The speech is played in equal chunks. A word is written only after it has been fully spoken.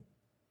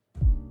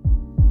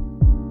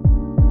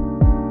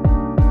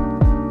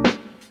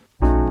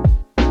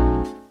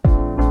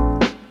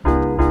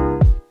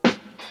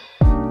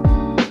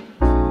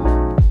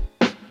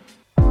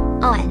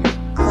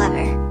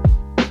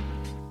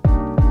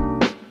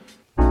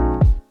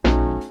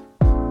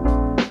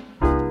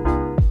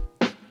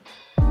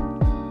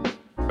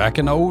Back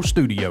in the old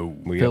studio.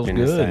 We Feels up in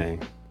good. this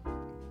thing.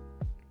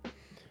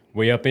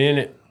 We up in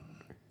it.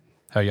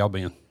 How y'all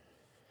been?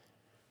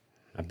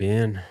 I've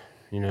been,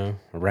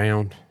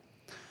 around.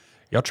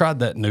 Y'all tried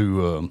that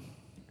new, I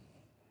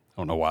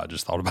don't know why I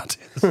just thought about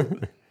this.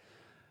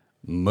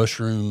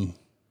 Mushroom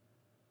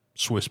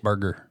Swiss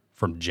burger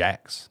from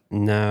Jack's.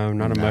 No,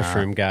 not a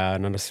mushroom guy,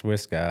 not a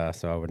Swiss guy,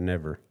 so I would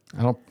never.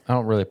 I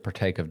don't really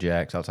partake of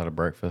Jack's outside of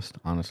breakfast,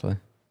 honestly.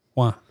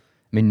 Why?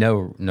 I mean,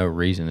 no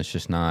reason. It's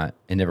just not.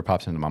 It never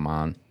pops into my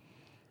mind.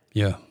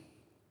 Yeah.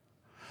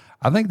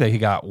 I think they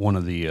got one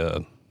of the, I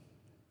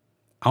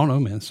don't know,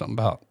 man, something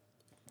about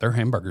their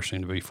hamburgers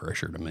seem to be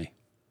fresher to me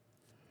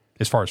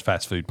as far as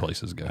fast food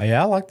places go.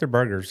 Yeah, I like their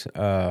burgers.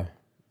 I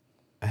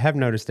have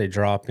noticed they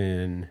drop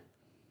in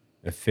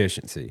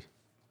efficiency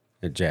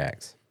at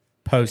Jack's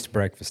post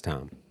breakfast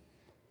time.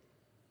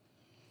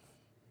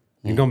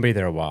 You're gonna be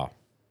there a while,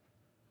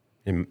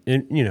 and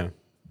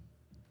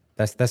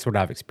that's what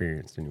I've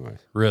experienced, anyways.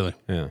 Really?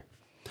 Yeah.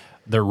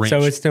 Their ranch,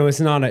 So it's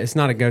not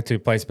a go-to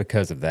place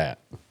because of that.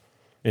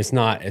 It's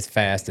not as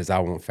fast as I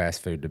want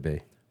fast food to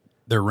be.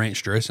 their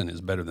ranch dressing is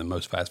better than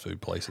most fast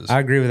food places. I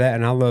agree with that,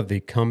 and I love the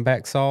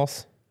comeback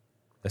sauce.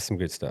 That's some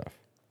good stuff.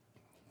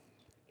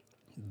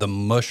 The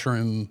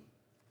mushroom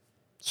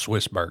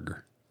Swiss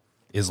burger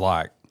is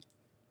like,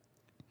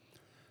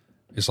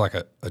 it's like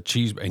a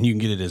cheese, and you can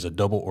get it as a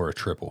double or a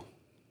triple.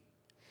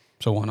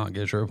 So why not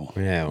get a triple?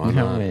 Yeah, why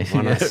not?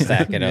 Why not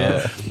stack it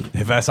up?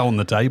 If that's on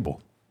the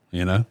table,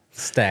 you know?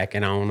 Stack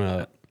it on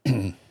up.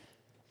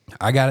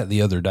 I got it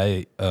the other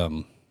day.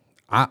 I'm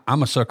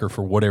a sucker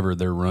for whatever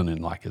they're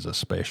running like as a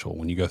special.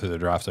 When you go through the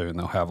drive-thru and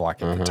they'll have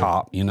like at the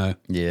top, Yeah.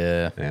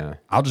 Yeah.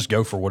 I'll just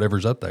go for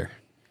whatever's up there.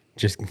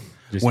 Just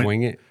When-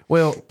 wing it.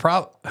 Well,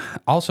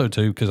 also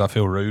too, because I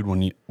feel rude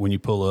when you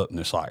pull up and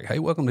it's like, "Hey,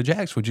 welcome to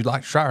Jack's. Would you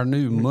like to try our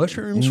new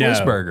mushroom Swiss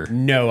burger?"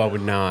 No, I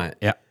would not.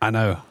 Yeah, I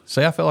know.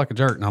 See, I feel like a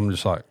jerk, and I'm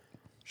just like,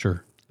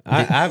 sure.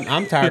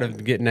 I'm tired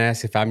of getting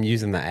asked if I'm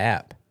using the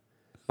app.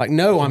 Like,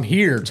 no, I'm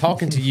here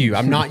talking to you.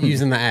 I'm not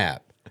using the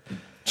app.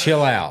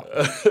 Chill out.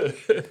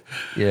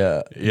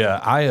 Yeah.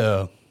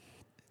 Yeah,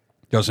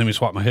 y'all see me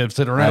swap my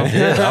headset around?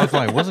 Yeah. I was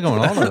like, what's going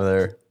on over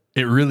there?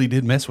 It really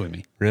did mess with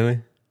me.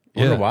 Really?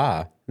 Wonder Yeah.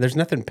 why. There's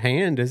nothing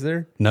panned, is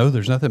there? No,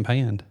 there's nothing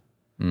panned.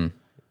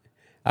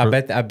 I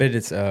bet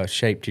it's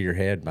shaped to your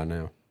head by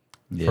now.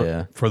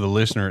 Yeah. For the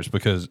listener, it's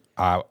because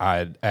I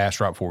had asked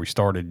right before we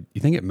started,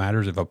 you think it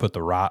matters if I put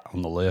the right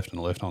on the left and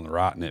the left on the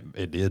right? And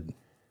it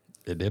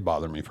did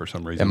bother me for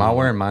some reason. Am I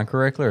wearing mine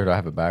correctly or do I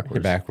have it backwards?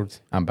 You're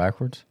backwards. I'm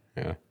backwards?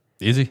 Yeah.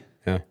 Is he?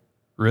 Yeah.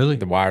 Really?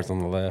 The wire's on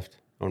the left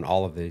on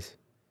all of these.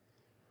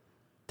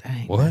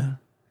 Dang. What? man.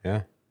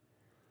 Yeah.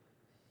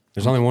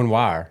 There's only one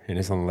wire, and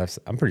it's on the left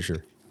side. I'm pretty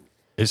sure.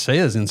 It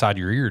says inside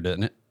your ear,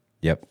 doesn't it?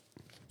 Yep.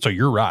 So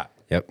you're right.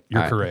 Yep. You're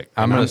All right. correct.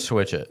 I'm going to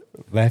switch it.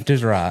 Left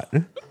is right.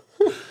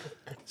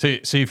 See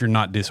if you're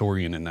not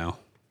disoriented now.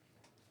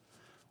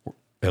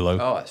 Hello?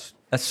 Oh,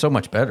 that's so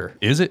much better.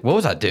 Is it? What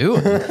was I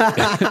doing?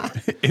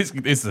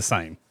 It's the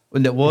same.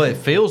 Well, it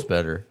feels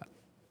better.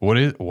 What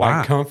is? Why?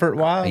 Like comfort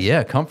wise?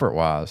 Yeah, comfort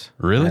wise.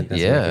 Really? That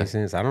doesn't Yeah. make any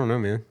sense. I don't know,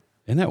 man.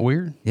 Isn't that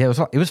weird? Yeah,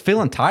 it was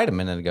feeling tight a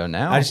minute ago.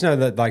 Now I just know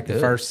that like the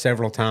first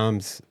several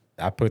times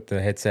I put the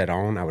headset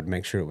on, I would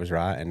make sure it was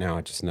right, and now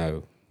I just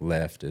know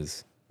left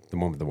is the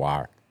one with the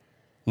wire.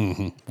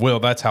 Well,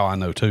 that's how I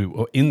know too.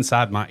 Well,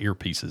 inside my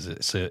earpieces,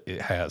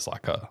 it has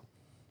like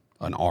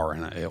an R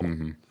and an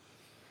L.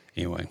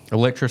 Anyway,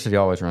 electricity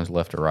always runs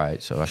left or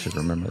right, so I should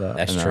remember that.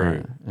 That's And,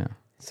 true. Yeah.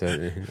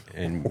 So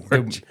and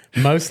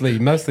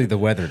mostly the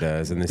weather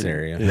does in this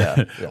area.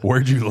 Yeah.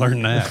 where'd you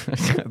learn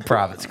that?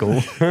 Private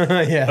school.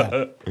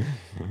 Yeah.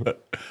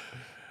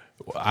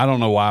 I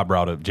don't know why I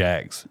brought up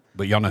Jack's,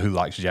 but y'all know who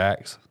likes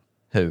Jack's?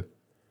 Who?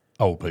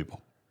 Old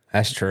people.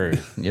 That's true.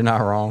 You're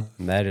not wrong.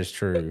 That is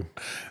true.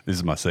 This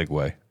is my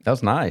segue. That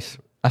was nice.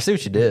 I see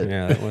what you did.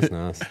 Yeah, that was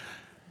nice.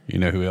 You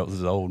know who else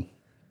is old?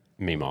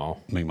 Memaw.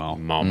 Memaw.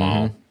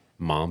 Mamaw.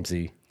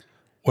 Momsy.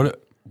 What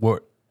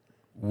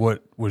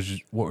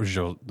was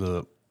your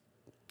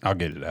I'll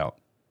get it out.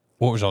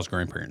 What was y'all's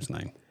grandparents'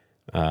 name?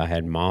 I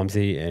had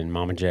Momsy and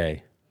Mama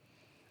J,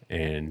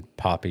 and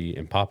Poppy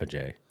and Papa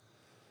J.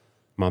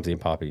 Momsy and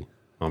Poppy,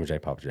 Mama J,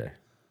 Papa J.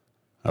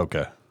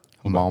 Okay.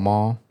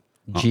 Mamaw.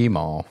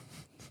 G-Maw.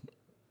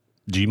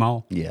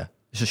 G-Maw? Yeah.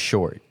 It's just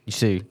short. You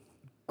see,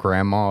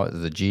 grandma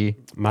is a G.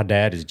 My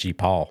dad is G.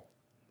 Paul.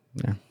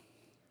 Yeah.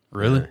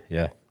 Really?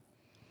 Yeah.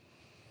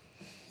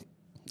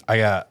 I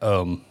got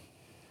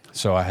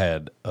so I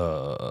had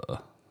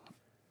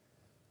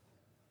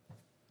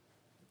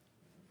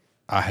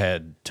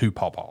two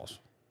pawpaws.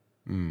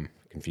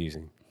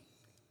 Confusing.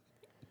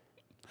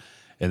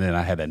 And then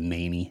I had a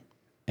nanny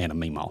and a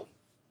Memaw.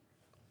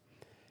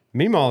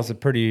 Memaw is a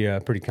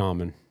pretty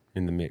common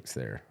in the mix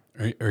there.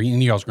 Are any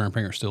of y'all's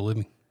grandparents still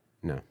living?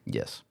 No.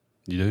 Yes.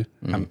 You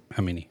do?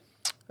 How many?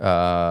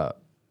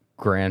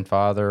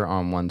 Grandfather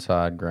on one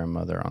side,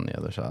 grandmother on the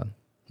other side.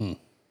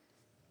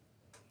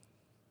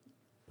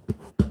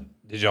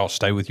 Did y'all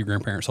stay with your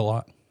grandparents a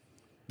lot?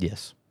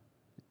 Yes.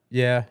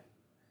 Yeah.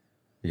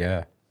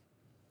 Yeah.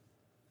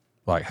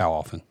 Like how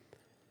often?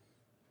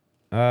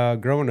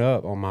 Growing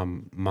up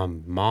on my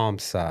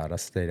mom's side, I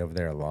stayed over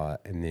there a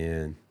lot, and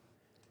then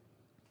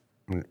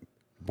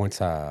once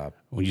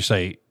When you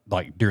say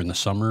like during the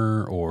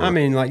summer or? I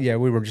mean, like, yeah,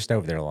 we were just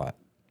over there a lot,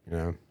 you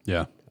know,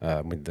 Yeah.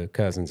 with the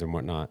cousins and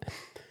whatnot.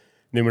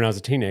 Then when I was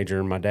a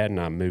teenager, my dad and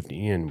I moved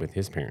in with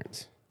his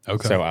parents.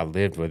 Okay. So I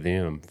lived with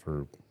them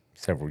for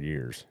several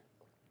years.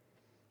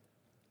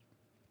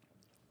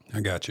 I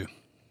got you.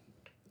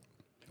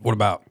 What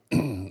about,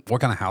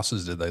 what kind of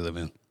houses did they live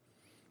in?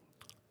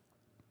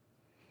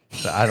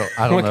 So I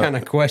don't What know. kind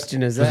of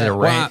question is Is it a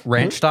that?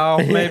 ranch style,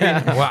 maybe?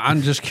 Well,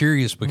 I'm just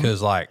curious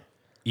because, like,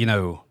 you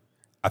know,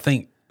 I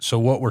think so.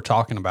 What we're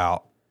talking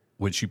about,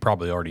 which you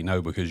probably already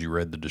know because you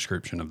read the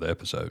description of the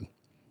episode,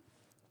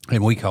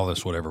 and we call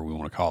this whatever we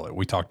want to call it.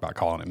 We talked about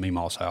calling it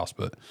Memaw's house,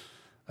 but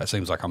that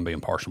seems like I'm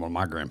being partial to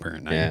my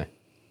grandparent name. Yeah.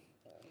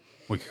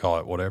 We could call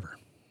it whatever.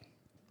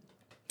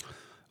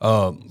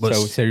 But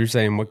So you're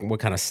saying what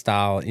kind of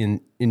style,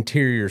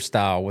 interior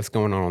style, what's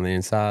going on the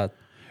inside?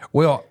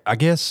 well, I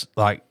guess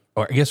what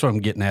I'm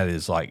getting at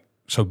is like,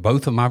 so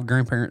both of my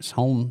grandparents'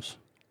 homes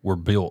were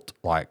built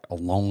like a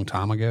long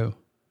time ago.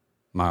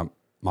 My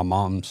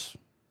mom's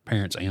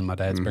parents and my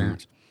dad's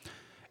parents.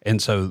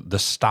 And so the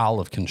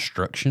style of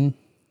construction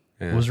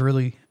was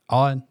really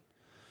odd.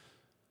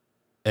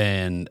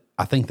 And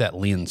I think that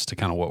lends to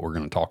kind of what we're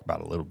going to talk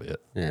about a little bit,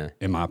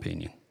 in my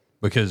opinion.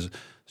 Because,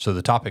 so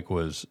the topic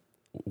was,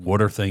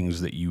 what are things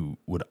that you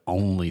would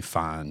only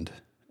find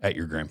at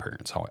your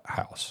grandparents'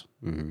 house?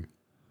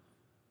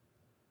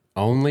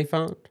 Only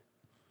found?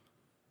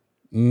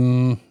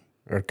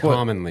 Or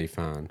commonly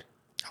found?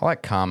 I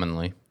like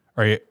commonly.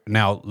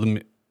 Now,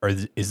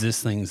 is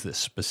this things that's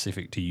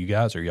specific to you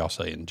guys, or are y'all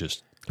saying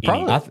just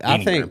Probably.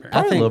 any grandparent?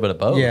 Probably a little bit of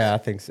both. Yeah, I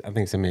think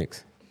it's a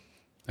mix.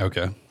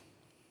 Okay.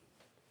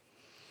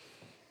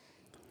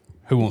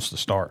 Who wants to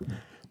start?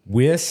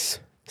 Wiss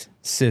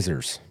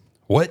scissors.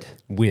 What?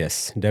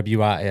 Wiss,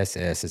 WISS,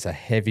 is a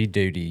heavy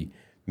duty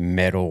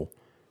metal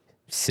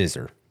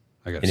scissor.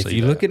 I got And to if see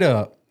you look it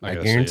up, I I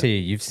gotta see guarantee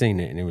you've seen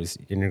it, and it was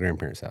in your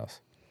grandparents'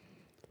 house.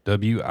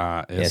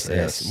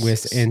 WISS.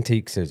 Wiss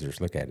antique scissors.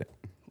 Look at it.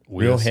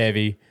 Real Wiss.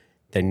 heavy.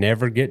 They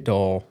never get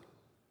dull.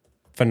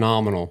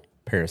 Phenomenal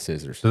pair of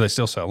scissors. Do they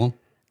still sell them?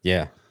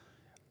 Yeah.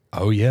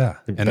 Oh, yeah.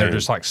 And they're Boom.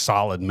 just like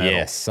solid metal.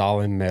 Yes,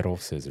 solid metal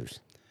scissors.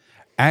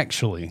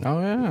 Actually, Oh,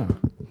 yeah.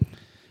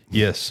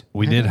 yes,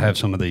 we did have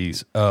some of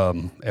these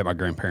at my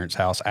grandparents'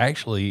 house.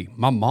 Actually,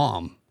 my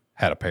mom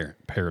had a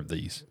pair of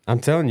these. I'm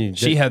telling you,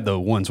 She had the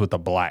ones with the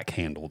black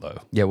handle, though.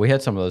 Yeah, we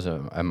had some of those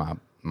at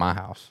my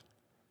house.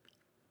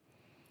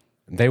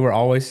 they were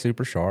always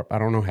super sharp. I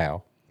don't know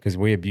how, because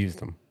we abused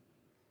them.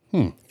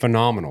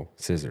 Phenomenal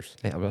scissors.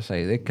 Yeah, I was going to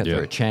say, they cut Yeah.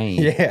 through a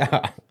chain.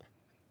 Yeah.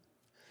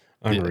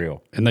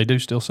 Unreal. And they do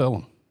still sell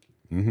them.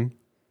 Mm-hmm.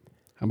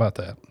 How about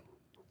that?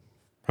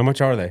 How much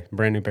are they?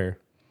 Brand new pair.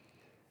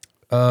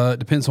 It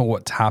depends on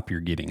what type you're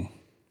getting.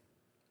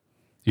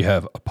 You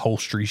have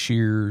upholstery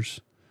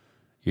shears.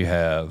 You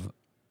have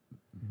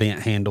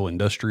bent handle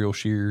industrial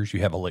shears.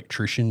 You have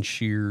electrician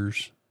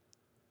shears.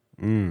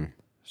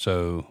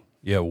 So,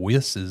 yeah,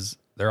 Wiss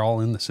they're all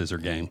in the scissor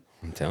game.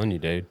 I'm telling you,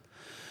 dude.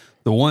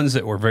 The ones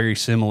that were very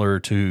similar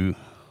to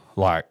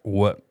like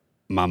what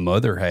my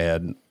mother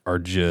had are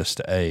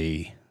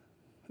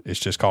it's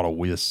just called a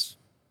Wiss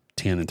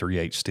 10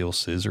 3/8 steel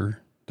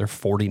scissor. They're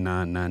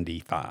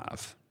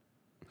 $49.95.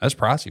 That's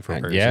pricey for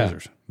a pair of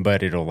scissors.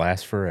 But it'll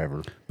last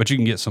forever. But you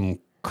can get some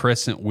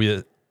Crescent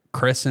Wiss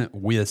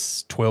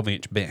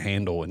 12-inch bent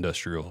handle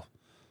industrial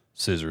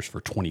scissors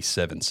for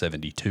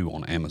 $27.72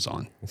 on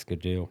Amazon. That's a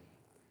good deal.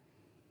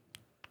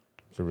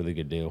 It's a really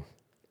good deal.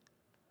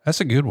 That's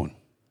a good one.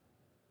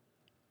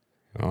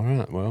 All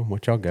right. Well,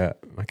 what y'all got?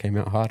 I came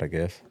out hot, I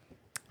guess.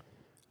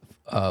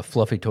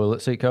 Fluffy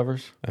toilet seat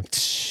covers.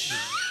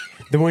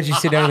 The ones you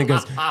sit down and it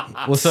goes,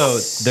 Well, so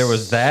there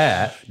was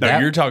that. No,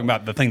 That- you're talking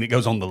about the thing that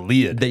goes on the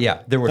lid.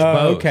 yeah, there was Oh,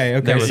 both. okay.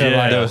 There was, So,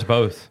 like- there was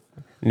both.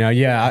 no,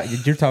 yeah,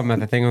 you're talking about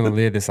the thing on the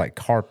lid that's like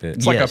carpet.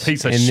 It's like Yes. a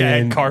piece of And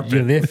then shag carpet.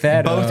 you lift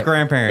that Both up.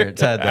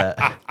 grandparents had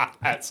that.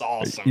 That's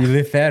awesome. You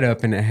lift that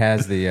up and it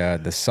has the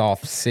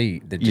soft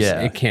seat that just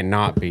Yeah. it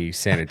cannot be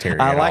sanitary.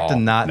 I at like all. to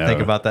not No.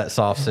 think about that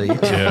soft seat.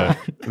 Yeah,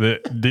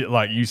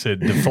 like you said,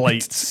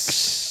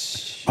 deflates.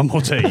 I'm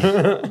gonna tell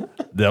you,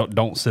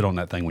 don't sit on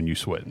that thing when you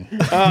sweating,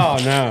 Oh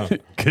no!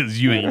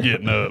 because you ain't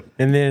getting up.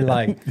 And then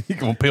like You're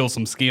gonna peel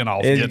some skin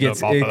off it getting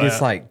gets up off it of gets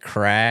that. like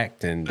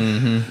cracked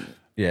and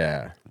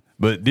yeah.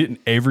 But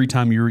didn't every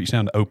time you reach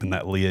down to open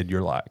that lid,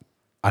 you're like,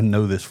 I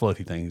know this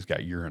fluffy thing's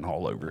got urine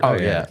all over it. Oh,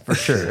 yeah, for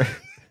sure.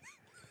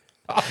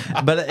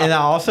 And I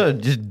also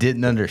just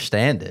didn't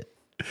understand it.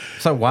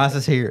 So why is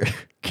this here?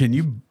 Can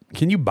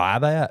you buy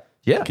that?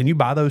 Yeah. Can you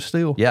buy those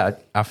still? Yeah,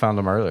 I found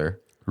them earlier.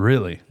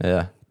 Really?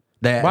 Yeah.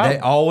 They Wow. they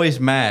always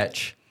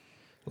match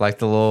like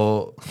the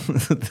little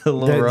rug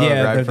right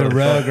in the front of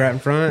rug right in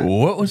front.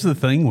 What was the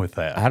thing with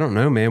that? I don't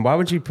know, man. Why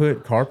would you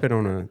put carpet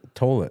on a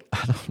toilet?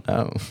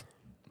 Oh.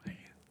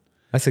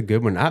 That's a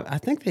good one. I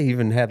think they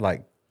even had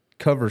like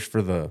covers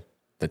for the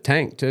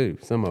tank too.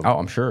 Some of them. Oh,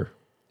 I'm sure.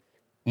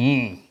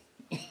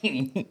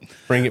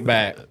 Bring it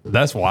back.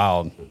 That's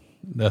wild.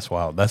 That's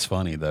wild. That's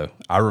funny though.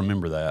 I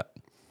remember that.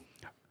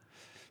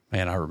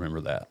 Man, I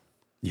remember that.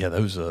 Yeah,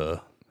 those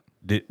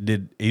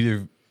did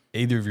either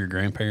of your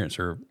grandparents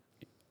or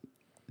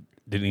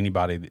did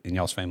anybody in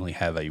y'all's family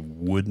have a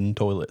wooden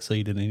toilet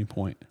seat at any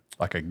point?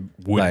 Like a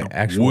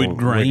Actual wood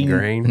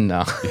grain?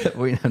 No,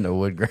 we didn't have no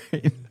wood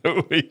grain.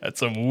 We had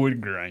some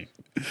wood grain.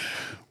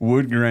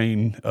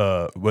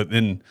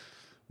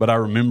 But I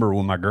remember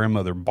when my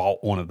grandmother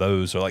bought one of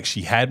those, or like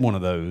she had one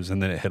of those,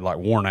 and then it had like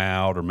worn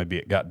out, or maybe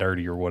it got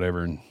dirty or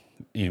whatever. And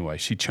anyway,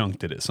 she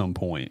chunked it at some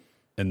point,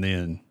 and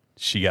then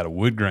she got a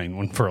wood grain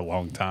one for a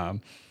long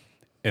time,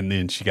 and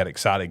then she got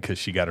excited because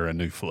she got her a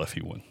new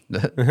fluffy one.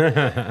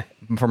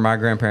 From my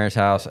grandparents'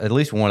 house, at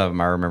least one of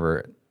them I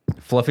remember.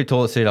 Fluffy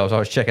toilet seat. I was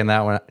always checking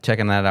that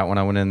out when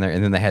I went in there,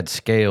 and then they had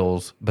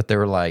scales, but they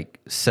were like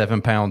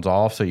 7 pounds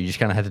off, so you just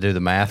kind of had to do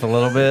the math a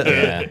little bit.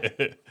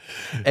 Yeah,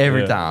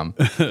 every time.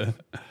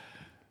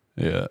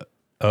 Yeah.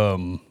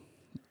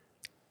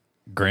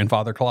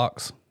 Grandfather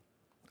clocks.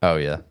 Oh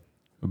yeah.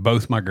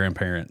 Both my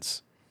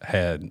grandparents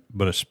had,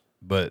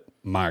 but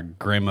my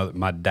grandmother,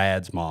 my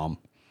dad's mom,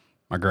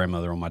 my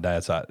grandmother on my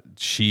dad's side,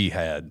 she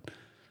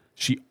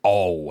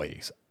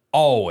always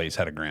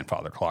had a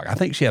grandfather clock. I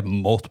think she had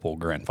multiple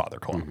grandfather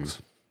clocks.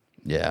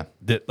 Mm-hmm. Yeah.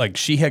 That like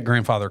she had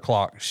grandfather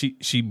clocks.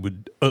 She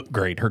would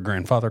upgrade her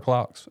grandfather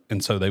clocks,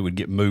 and so they would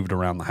get moved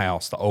around the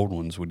house. The old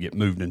ones would get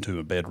moved into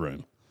a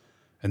bedroom,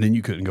 and then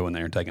you couldn't go in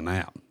there and take a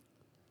nap.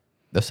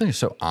 Those things are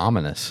so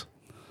ominous.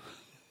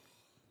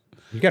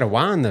 You got to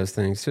wind those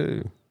things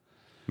too.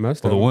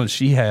 Most Well, of the them. one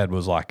she had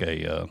was like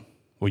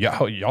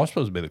y'all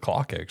supposed to be the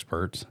clock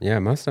experts. Yeah,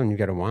 most of them you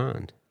got to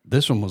wind.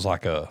 This one was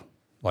like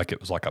it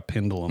was like a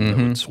pendulum that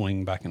would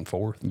swing back and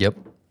forth. Yep.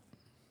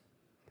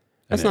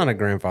 That's not a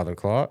grandfather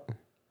clock.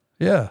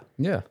 Yeah,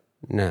 Yeah.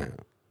 No.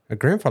 A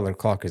grandfather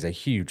clock is a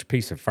huge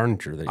piece of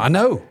furniture. I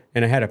know.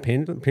 And it had a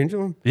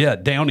pendulum? Yeah,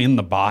 down in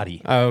the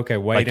body. Oh, okay.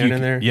 Way Like down you in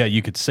could- there? Yeah,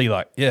 you could see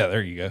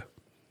there you go.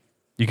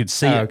 You could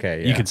see Oh, it.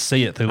 okay, You yeah. could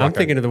see it through like I'm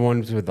thinking of the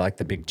ones with like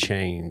the big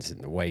chains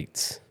and the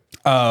weights.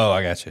 Oh,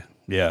 I got you.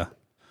 Yeah.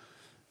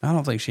 I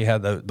don't think she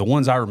had the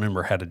ones I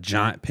remember had a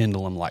giant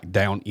pendulum like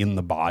down in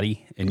the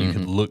body, and you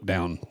could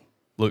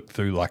look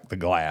through like the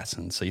glass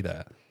and see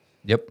that.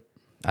 Yep.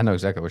 I know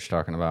exactly what you're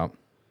talking about.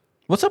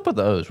 What's up with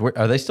those?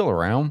 Are they still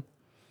around?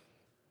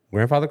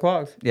 Grandfather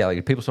clocks? Yeah, like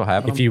do people still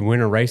have them? If you win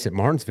a race at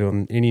Martinsville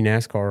in any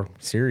NASCAR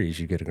series,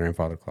 you get a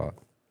grandfather clock.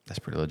 That's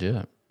pretty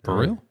legit. For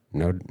real?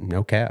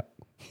 No cap.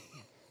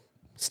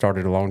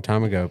 Started a long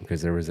time ago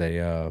because there was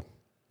a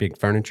big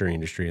furniture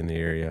industry in the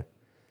area,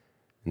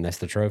 and that's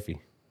the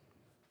trophy.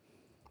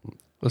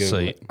 Let's Google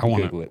see. it. I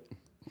want Google to. it.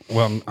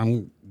 Well,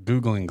 I'm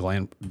googling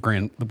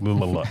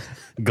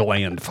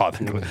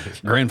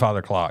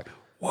grandfather clock.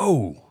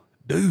 Whoa,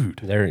 dude.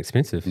 They're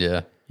expensive.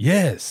 Yeah.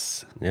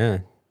 Yes. Yeah.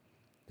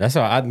 That's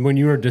why when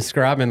you were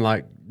describing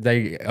like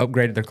they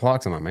upgraded their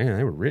clocks, I'm like, man,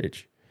 they were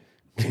rich.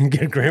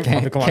 Get a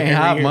grandfather clock. Can't every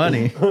have year.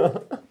 money.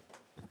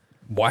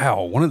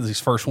 Wow. One of these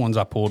first ones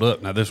I pulled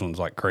up. Now this one's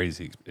like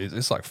crazy.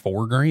 It's like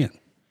 $4,000.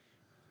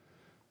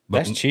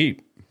 But That's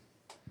cheap.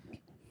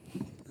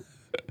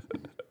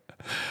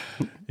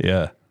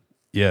 yeah.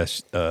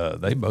 Yes.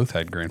 They both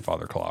had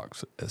grandfather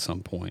clocks at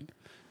some point.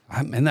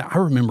 I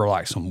remember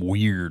like some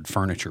weird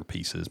furniture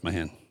pieces,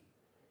 man.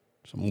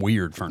 Some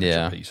weird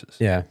furniture pieces.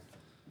 Yeah.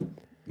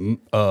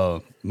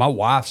 My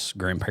wife's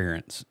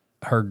grandparents,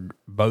 her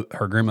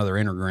grandmother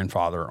and her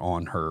grandfather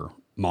on her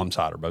mom's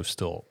side are both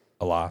still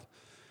alive,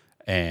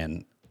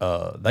 and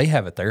they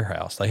have at their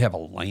house. They have a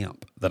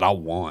lamp that I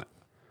want.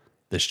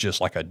 That's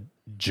just like a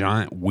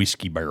giant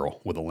whiskey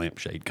barrel with a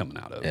lampshade coming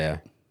out of it. Yeah.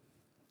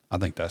 I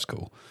think that's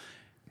cool.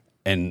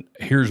 And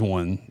here's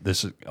one.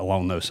 This is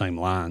along those same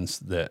lines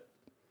that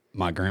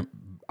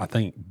I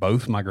think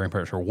both my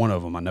grandparents, or one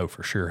of them, I know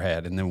for sure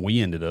had, and then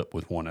we ended up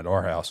with one at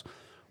our house.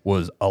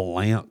 Was a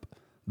lamp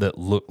that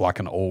looked like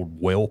an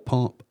old well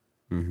pump.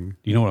 Mm-hmm.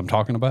 You know what I'm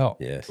talking about?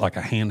 Yes. Like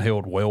a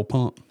handheld well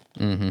pump.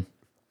 Mm-hmm.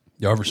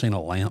 You ever seen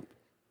a lamp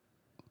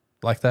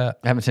like that?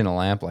 I haven't seen a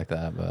lamp like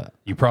that, but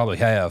You probably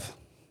have.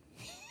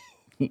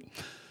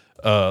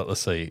 Let's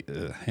see.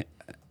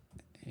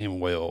 In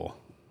well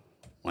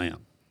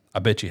lamp. I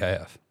bet you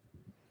have.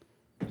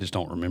 Just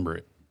don't remember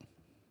it.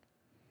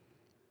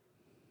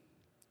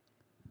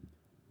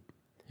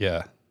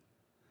 Yeah.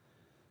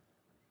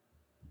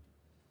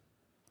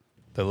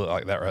 They look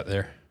like that right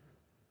there.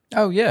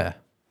 oh yeah,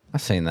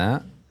 I've seen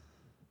that.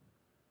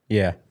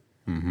 Yeah.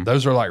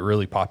 Those are like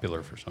really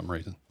popular for some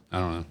reason. I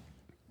don't know.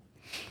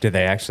 Did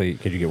they actually,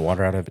 could you get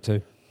water out of it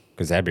too?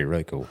 Because that'd be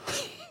really cool.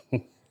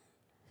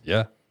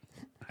 Yeah.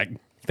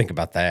 Think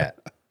about that.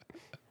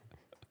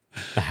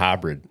 The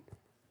hybrid.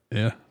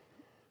 Yeah.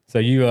 So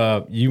you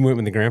went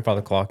with the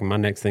grandfather clock, and my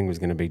next thing was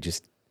going to be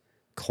just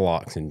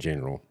clocks in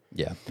general.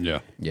 Yeah, Yeah.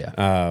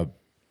 yeah.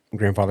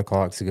 Grandfather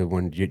clock's a good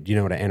one. Do you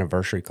know what an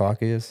anniversary clock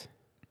is?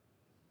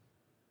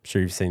 I'm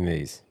sure you've seen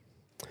these.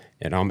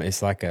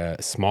 It's like a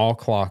small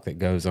clock that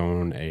goes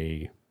on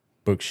a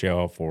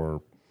bookshelf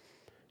or,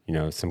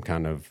 some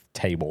kind of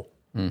table.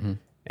 Mm-hmm.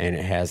 and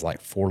it has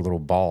like 4 little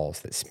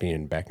balls that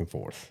spin back and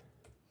forth.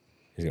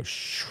 It goes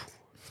shoo,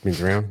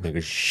 spins around, and it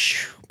goes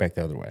shoo, back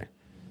the other way.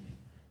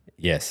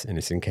 Yes, and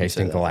it's encased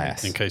in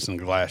glass. Encased in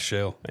glass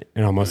shell.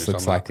 It almost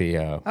looks like the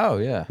Oh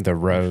yeah. the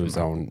rose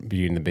on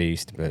Beauty and the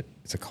Beast, but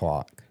it's a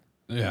clock.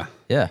 Yeah.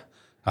 Yeah.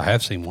 I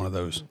have seen one of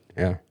those.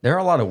 Yeah, There are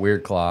a lot of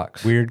weird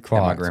clocks. Weird at my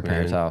clocks,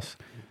 grandparents' man. house.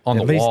 On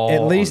at the least wall.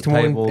 at least on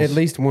one tables. at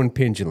least one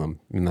pendulum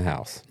in the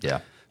house.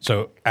 Yeah.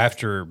 So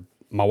after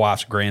my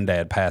wife's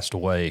granddad passed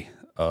away,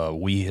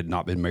 we had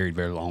not been married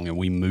very long, and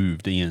we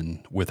moved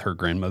in with her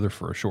grandmother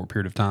for a short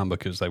period of time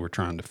because they were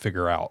trying to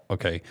figure out,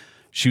 okay,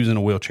 she was in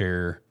a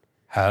wheelchair.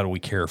 How do we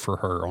care for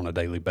her on a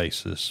daily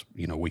basis,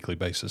 weekly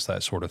basis,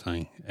 that sort of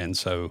thing? And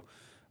so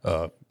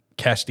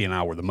Cassidy and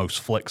I were the most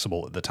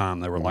flexible at the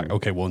time. They were like,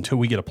 okay, well, until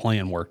we get a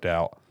plan worked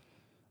out,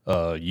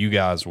 you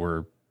guys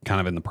were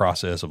kind of in the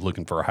process of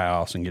looking for a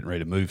house and getting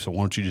ready to move. So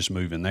why don't you just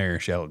move in there?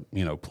 She had,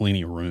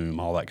 plenty of room,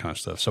 all that kind of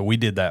stuff. So we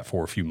did that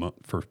for a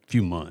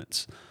few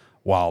months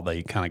while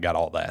they kind of got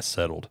all that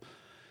settled.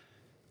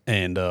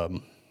 And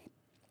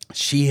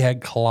she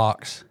had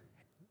clocks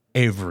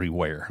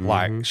everywhere.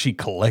 Like she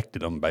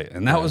collected them,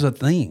 and that was a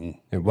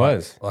thing. It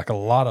was. Like a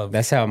lot of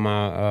That's how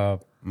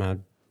my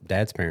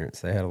dad's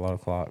parents, they had a lot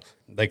of clocks.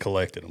 they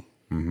collected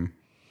them.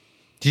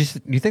 Do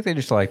you think they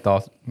just like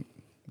thought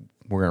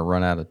we're gonna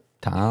run out of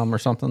time or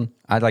something?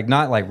 I'd like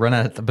not like run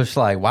out of, but just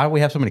like, why do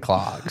we have so many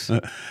clocks?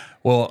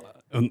 Well,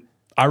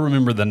 I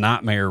remember the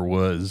nightmare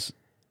was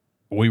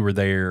we were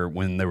there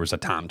when there was a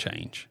time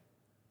change.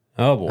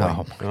 Oh boy.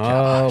 Oh, my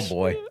gosh. Oh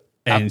boy.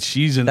 And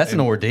she's in. That's an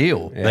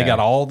ordeal. They got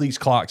all these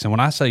clocks. And when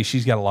I say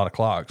she's got a lot of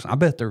clocks, I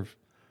bet there's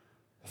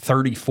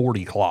 30,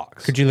 40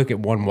 clocks. Could you look at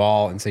one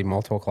wall and see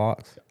multiple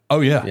clocks?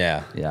 Oh, yeah.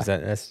 Yeah. Yeah.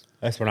 'Cause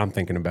that's what I'm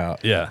thinking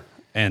about. Yeah.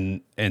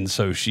 And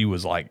so she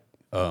was like,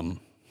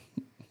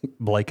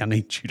 Blake, I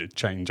need you to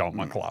change all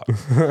my clocks.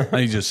 I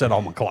need you to set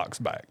all my clocks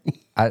back.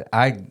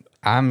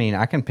 I mean,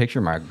 I can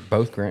picture my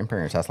both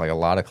grandparents has like a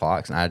lot of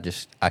clocks, and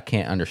I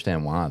can't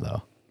understand why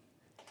though.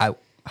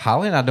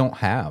 Holly and I don't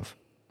have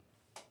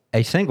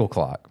a single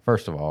clock.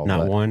 First of all,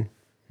 Not one.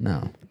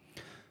 No.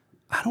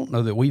 I don't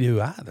know that we do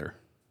either.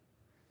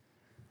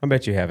 I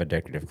bet you have a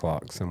decorative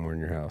clock somewhere in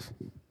your house.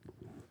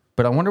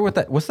 But I wonder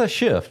what's that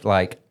shift?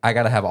 Like, I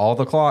got to have all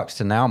the clocks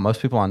to now.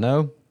 Most people I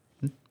know,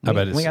 I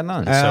bet it's we got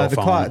none. cell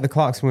phone. The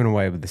clocks went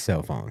away with the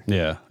cell phone.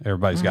 Yeah.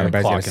 Everybody's got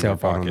Everybody's a got clock a in cell their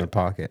phone pocket. in their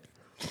pocket.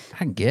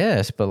 I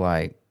guess, but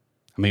like,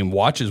 I mean,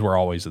 watches were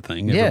always a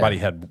thing. Yeah. Everybody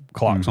had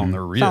clocks on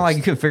their it's wrist. not like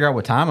you couldn't figure out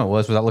what time it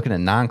was without looking at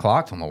 9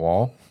 clocks on the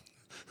wall.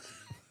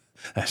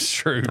 That's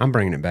true. I'm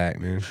bringing it back,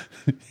 man.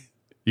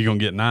 You're going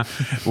to get 9.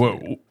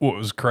 What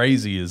was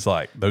crazy is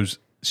like those,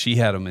 she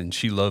had them and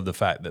she loved the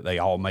fact that they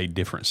all made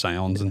different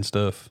sounds and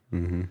stuff.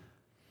 Mm-hmm.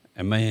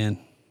 And man,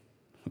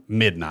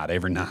 midnight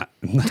every night.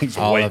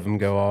 All of them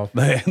go off.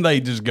 They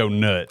just go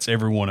nuts.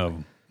 Every one of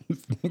them.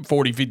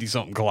 40, 50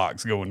 something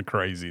clocks going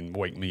crazy and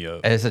wake me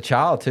up. As a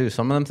child, too,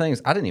 some of them things,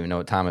 I didn't even know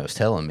what time it was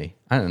telling me.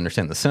 I didn't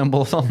understand the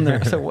symbols on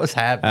there. So what's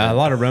happening? A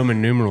lot of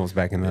Roman numerals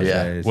back in those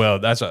Yeah. days. Well,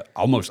 that's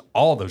almost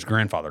all those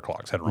grandfather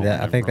clocks had Roman I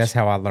think numerals. that's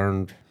how I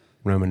learned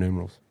Roman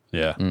numerals.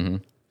 Yeah. Mm-hmm.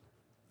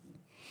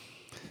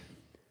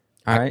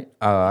 All right.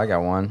 I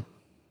got one.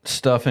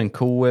 Stuff in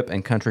Cool Whip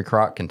and Country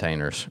Crock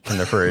containers in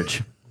the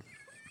fridge.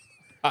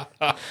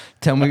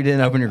 Tell me you didn't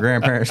open your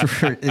grandparents'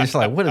 fridge. It's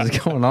like, what is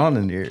going on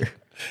in here?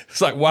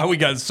 It's like, why we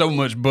got so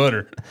much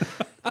butter?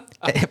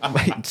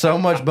 So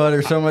much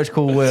butter, so much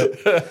Cool Whip.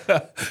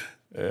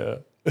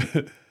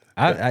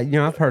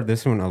 I've heard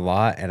this one a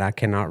lot, and I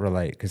cannot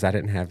relate because I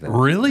didn't have that.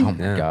 Really? Oh,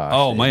 my gosh.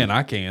 Oh, man,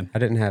 I can. I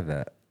didn't have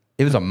that.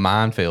 It was a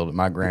minefield at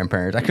my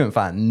grandparents. I couldn't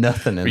find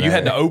nothing in there. You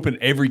had to open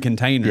every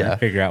container. Yeah.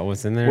 Figure out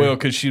what's in there. Well,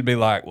 because she'd be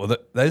like, "Well,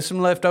 there's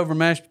some leftover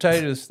mashed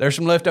potatoes. There's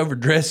some leftover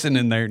dressing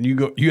in there," and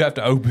you have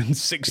to open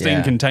 16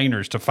 Yeah.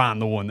 containers to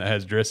find the one that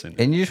has dressing.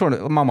 And you just want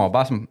to, Mama,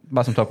 buy some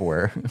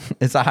Tupperware.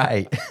 It's a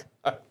height.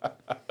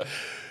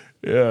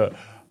 Yeah,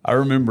 I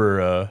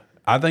remember.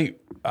 I think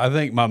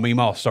my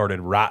Memaw started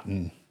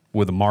writing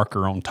with a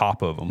marker on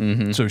top of them,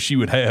 Mm-hmm. so she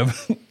would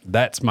have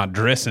that's my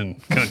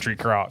dressing country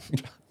crock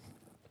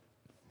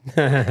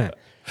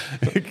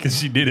because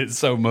she did it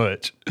so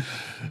much.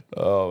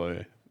 Oh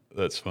man,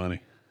 that's funny.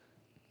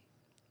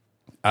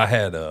 I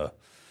had all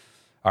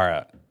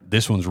right.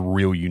 This one's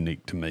real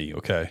unique to me.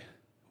 Okay,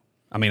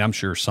 I mean I'm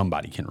sure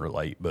somebody can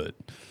relate, but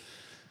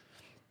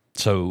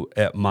so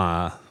at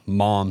my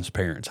mom's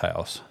parents'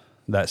 house,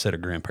 that set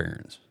of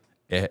grandparents,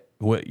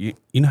 you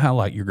know how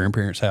like your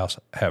grandparents' house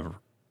have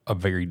a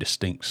very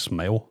distinct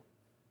smell?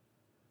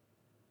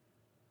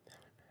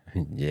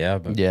 yeah,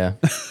 but Yeah.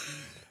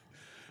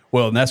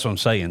 Well, and that's what I'm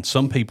saying.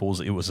 Some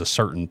people's it was a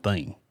certain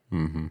thing,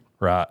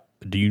 right?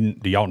 Do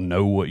y'all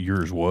know what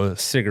yours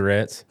was?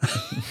 cigarettes.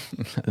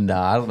 No,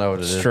 I don't know what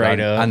it is. Straight but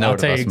up. I know I'll it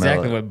if tell I you smell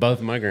exactly it. what both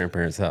of my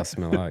grandparents' house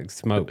smell like.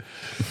 Smoke.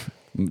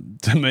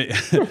 To me,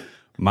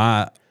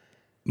 my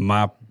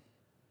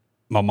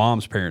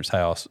mom's parents'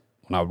 house,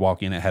 when I would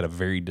walk in, it had a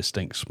very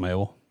distinct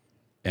smell,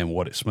 and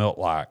what it smelled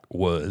like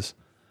was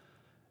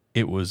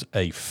it was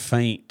a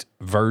faint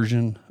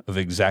version of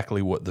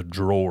exactly what the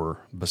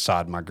drawer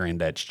beside my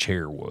granddad's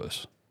chair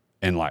was.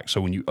 And like,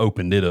 so when you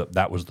opened it up,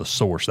 that was the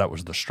source. That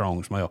was the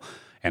strong smell.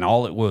 And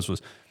all it was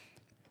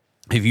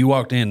if you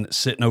walked in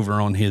sitting over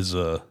on his,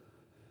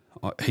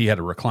 he had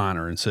a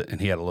recliner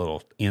and he had a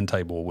little end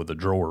table with a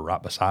drawer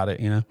right beside it,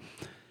 you know,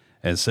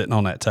 and sitting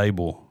on that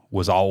table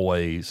was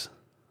always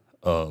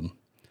a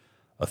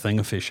thing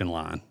of fishing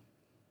line,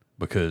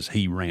 because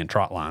he ran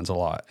trot lines a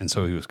lot. And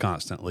so he was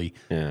constantly,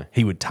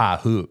 he would tie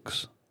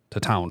hooks to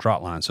tie on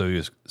trot lines. So he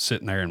was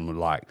sitting there and would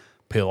like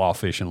peel off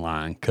fishing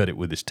line, cut it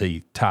with his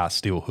teeth, tie a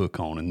steel hook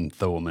on, and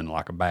throw them in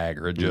like a bag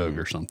or a jug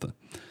or something.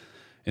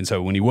 And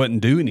so when he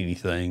wasn't doing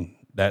anything,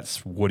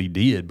 that's what he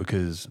did,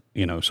 because,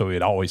 you know, so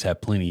he'd always have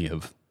plenty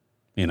of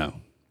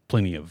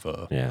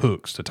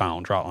hooks to tie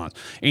on trot lines.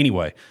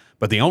 Anyway,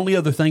 but the only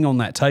other thing on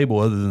that table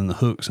other than the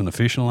hooks and the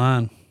fishing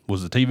line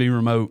was the TV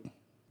remote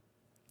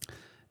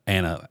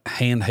and a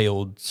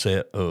handheld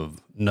set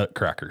of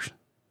nutcrackers,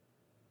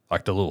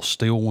 like the little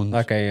steel ones.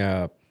 Like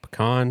a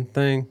pecan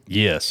thing?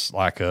 Yes,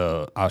 like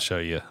I'll show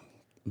you.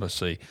 Let's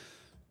see.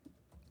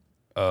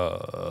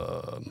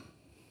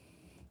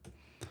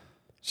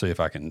 See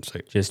if I can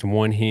see. Just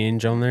one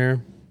hinge on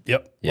there?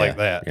 Yep, Yeah, like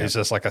that. yeah. It's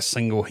just like a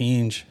single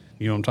hinge.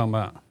 You know what I'm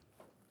talking about?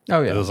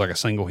 Oh, yeah. It was like a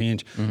single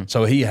hinge.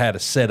 So he had a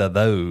set of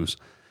those,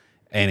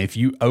 and if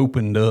you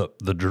opened up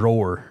the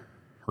drawer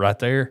right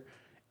there,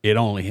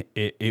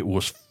 it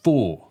was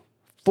full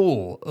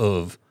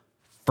of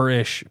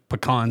fresh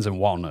pecans and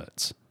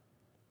walnuts,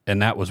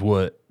 and that was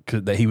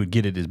that he would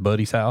get at his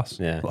buddy's house.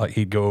 Yeah, like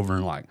he'd go over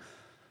and like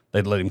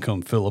they'd let him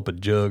come fill up a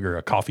jug or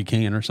a coffee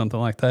can or something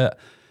like that,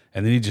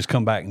 and then he'd just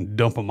come back and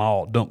dump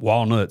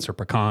walnuts or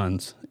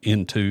pecans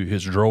into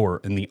his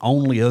drawer, and the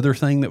only other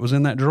thing that was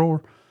in that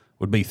drawer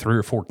would be 3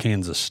 or 4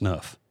 cans of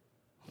snuff.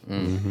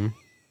 Mm-hmm.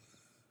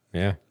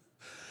 Yeah,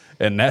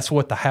 and that's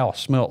what the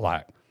house smelled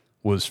like.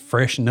 Was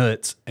fresh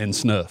nuts and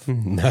snuff.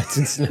 Nuts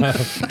and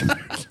snuff.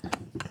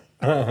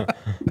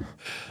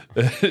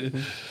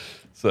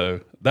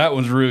 So that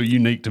was real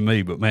unique to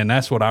me. But, man,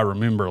 that's what I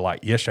remember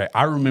like yesterday.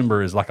 I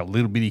remember as like a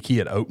little bitty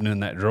kid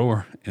opening that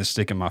drawer and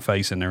sticking my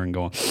face in there and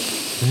going.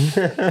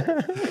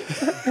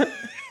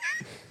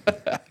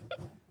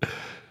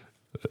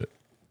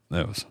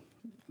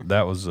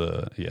 That was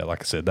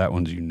like I said, that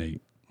one's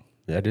unique.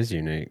 That is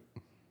unique.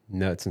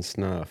 Nuts and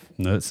snuff.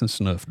 Nuts and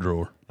snuff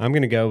drawer. I'm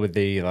going to go with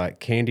the like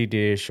candy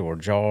dish or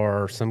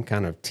jar, some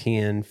kind of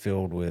tin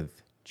filled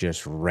with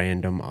just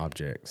random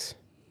objects.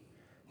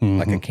 Mm-hmm.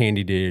 Like a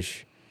candy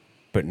dish,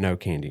 but no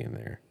candy in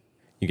there.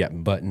 You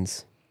got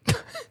buttons. You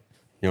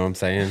know what I'm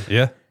saying?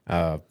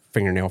 Yeah.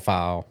 Fingernail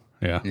file.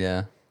 Yeah.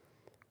 Yeah.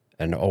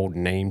 An old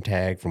name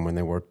tag from when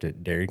they worked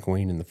at Dairy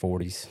Queen in the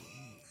 40s.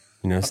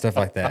 You know, stuff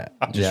like that.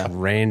 Just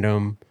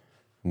random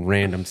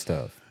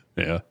stuff.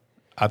 Yeah.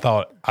 I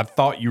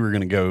thought you were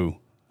going to go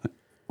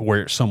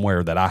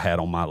somewhere that I had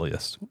on my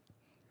list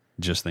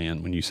just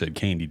then when you said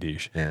candy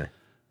dish. Yeah.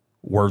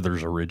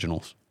 Werther's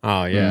Originals.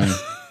 Oh, yeah.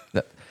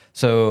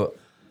 So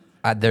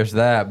there's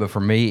that, but for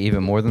me,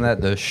 even more than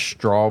that, the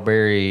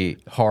strawberry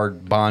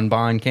hard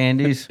bonbon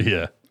candies.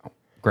 Yeah.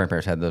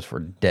 Grandparents had those for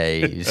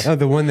days. Oh,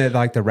 the one that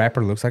like the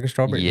wrapper looks like a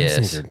strawberry? Yes.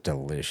 Those things are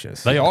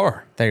delicious. They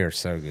are. They are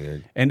so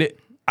good. And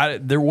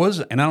there was,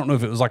 and I don't know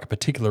if it was like a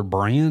particular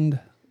brand,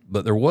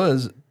 but there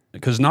was,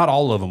 because not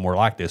all of them were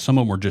like this. Some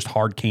of them were just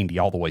hard candy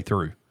all the way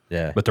through.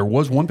 Yeah. But there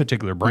was one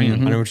particular brand. I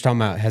know what you're talking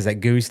about. It has that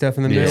gooey stuff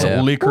in the middle. It's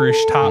a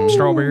licorice type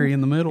strawberry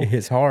in the middle. It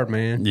hits hard,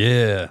 man.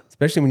 Yeah.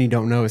 Especially when you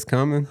don't know it's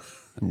coming.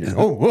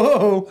 Oh,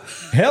 whoa.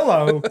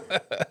 Hello.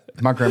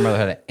 My grandmother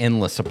had an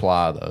endless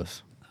supply of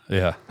those.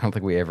 Yeah. I don't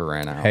think we ever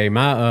ran out. Hey,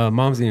 my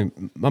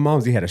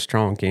momsy had a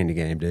strong candy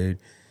game, dude.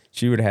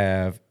 She would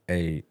have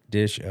a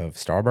dish of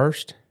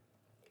Starburst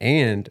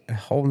and a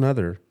whole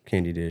nother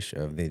candy dish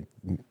of the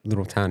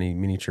little tiny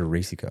miniature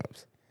Reese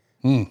cups.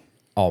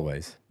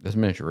 Always. Those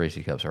miniature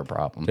Reese cups are a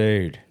problem.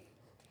 Dude,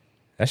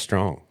 that's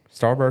strong.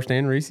 Starburst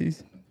and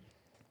Reese's?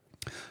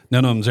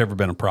 None of them's ever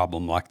been a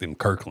problem like them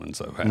Kirklands,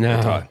 though.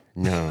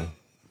 No.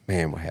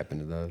 Man, what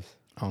happened to those?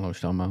 I don't know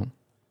what you're talking about.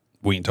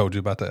 We ain't told you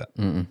about that.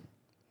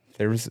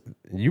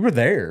 You were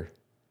there.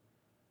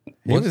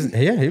 He was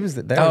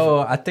there. Oh,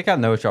 I think I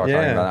know what y'all are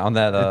talking about. On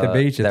that at the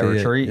beach that at the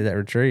retreat. That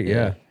retreat,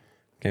 yeah.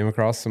 Came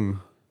across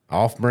some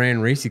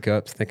off-brand Reese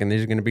cups, thinking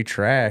these are going to be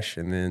trash,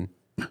 and then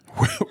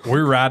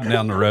We're riding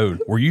down the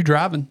road. Were you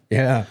driving?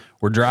 yeah,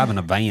 We're driving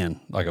a van,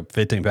 like a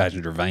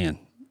 15-passenger van.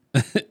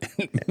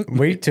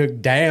 we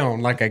took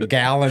down like a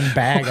gallon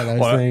bag of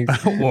those things.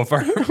 Well,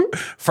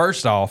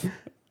 first off,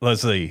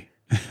 let's see.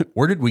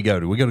 Where did we go?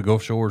 Did we go to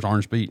Gulf Shores,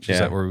 Orange Beach? Is Yeah.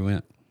 that where we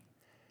went?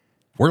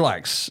 We're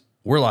like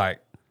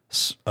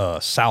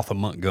south of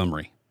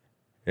Montgomery.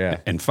 Yeah,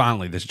 And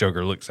finally, this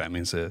joker looks at me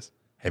and says,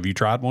 "Have you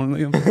tried one of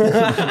them?"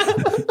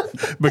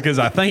 Because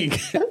I think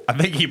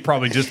he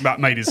probably just about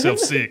made himself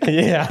sick.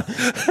 yeah.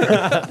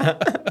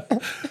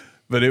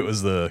 But it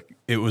was the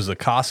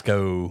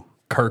Costco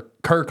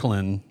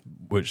Kirkland,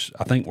 which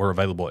I think were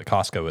available at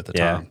Costco at the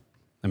Yeah. time.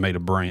 They made a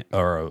brand,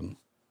 or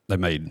they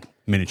made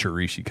miniature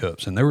Reese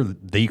cups, and they were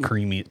the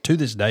creamy. To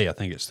this day, I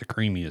think it's the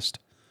creamiest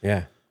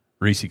Yeah.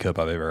 Reese cup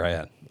I've ever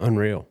had.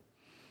 Unreal.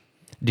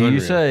 Do you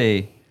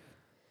say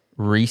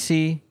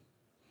Reese,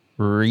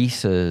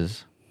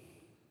 Reese's,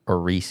 or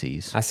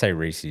Reese's? I say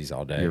Reese's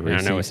all day. You're And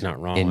I know Reese's. it's not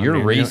wrong. And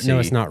you're Reese. No,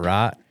 it's not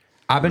right.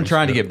 I've been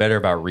trying to get better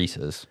about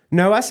Reese's.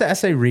 No, I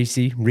say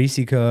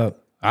Reese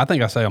cup. I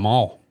think I say them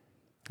all.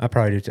 I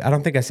probably do too. I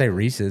don't think I say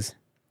Reese's.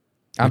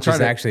 Which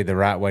is actually the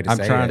right way to say it.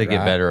 I'm trying to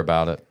get better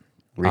about it.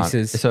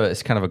 Reese's. So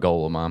it's kind of a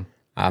goal of mine.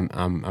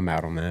 I'm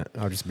out on that.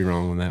 I'll just be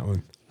wrong on that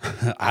one.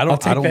 I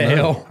don't take the know.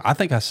 L. I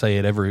think I say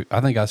it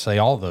I think I say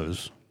all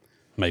those.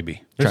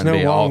 Maybe. There's Trying to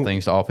be all wrong-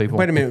 things to all people.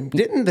 Wait a minute.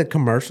 Didn't the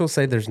commercial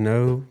say there's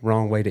no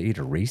wrong way to eat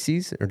a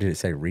Reese's, or did it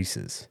say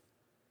Reese's?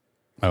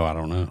 Oh, I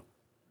don't know.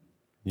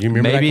 You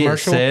remember Maybe that it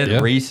commercial? said Yeah.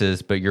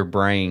 Reese's, but your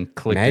brain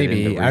clicked it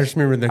Maybe. into I just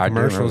remember the I do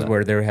commercials that.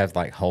 where they would have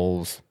like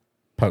holes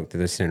poked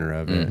through the center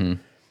of it, and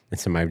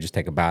somebody would just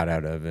take a bite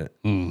out of it.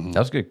 That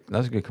was good. That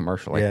was a good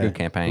commercial. Like good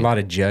campaign. A lot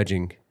of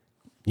judging.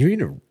 You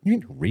eat a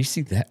Reese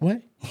that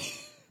way?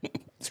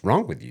 What's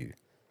wrong with you?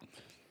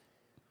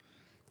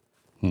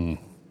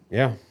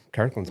 Yeah,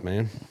 Kirkland's,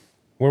 man.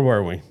 Where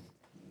were we?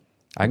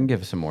 I can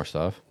give us some more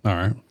stuff. All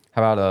right.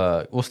 How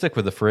about we'll stick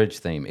with the fridge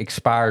theme.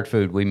 Expired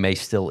food we may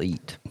still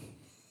eat.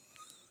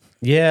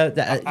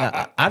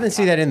 Yeah, I didn't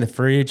see that in the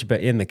fridge, but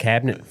in the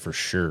cabinet for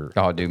sure.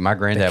 Oh, dude, my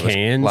granddad was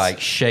cans?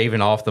 like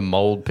shaving off the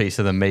mold piece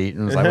of the meat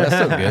and was like, "That's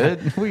so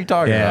good." What are you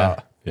talking Yeah.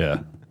 about? Yeah.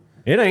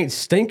 It ain't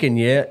stinking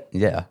yet.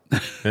 Yeah.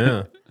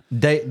 Yeah.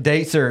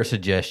 Dates are a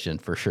suggestion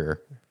for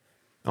sure.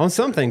 On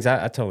some things,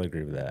 I totally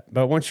agree with that.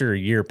 But once you're a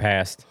year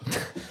past,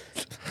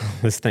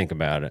 let's think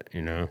about it,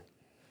 you know.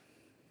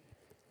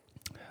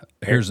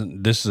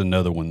 This is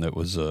another one that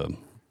was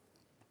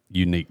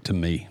unique to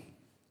me.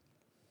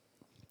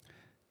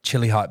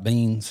 Chili hot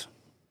beans.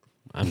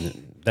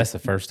 That's the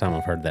first time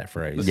I've heard that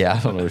phrase. Yeah, I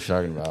don't know what you're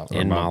talking about.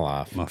 In my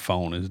life. My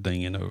phone is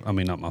dinging. I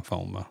mean, not my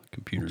phone. My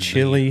computer's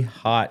Chili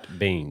hot beans.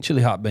 dinging.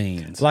 Chili hot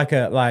beans.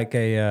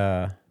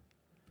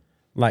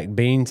 Like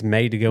beans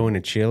made to go in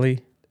a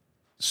chili.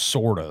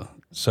 Sorta.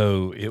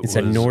 So It's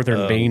a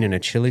northern bean in a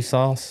chili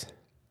sauce.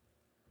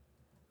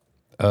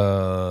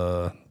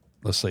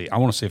 Let's see. I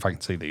want to see if I can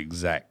see the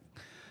exact.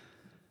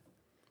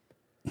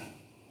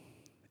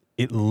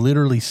 It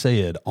literally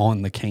said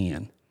on the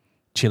can,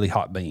 chili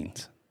hot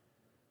beans.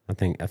 I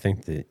think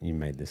that you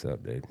made this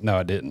up, dude. No,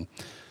 I didn't.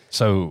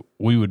 So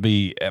we would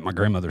be at my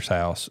grandmother's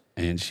house,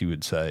 and she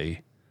would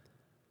say,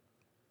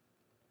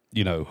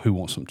 you know, who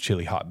wants some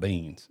chili hot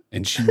beans?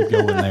 And she would go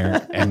in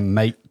there and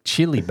make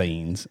chili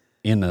beans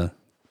on the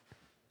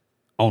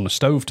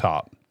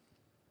stovetop.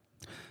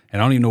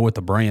 And I don't even know what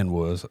the brand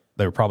was.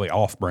 They were probably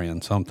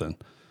off-brand something.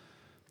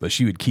 But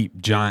she would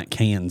keep giant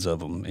cans of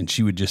them, and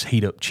she would just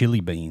heat up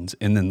chili beans.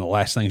 And then the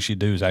last thing she'd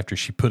do is after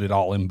she put it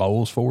all in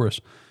bowls for us,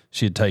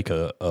 she'd take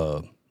a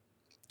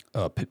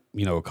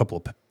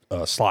couple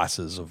of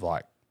slices of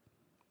like,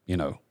 you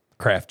know,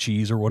 Kraft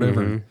cheese or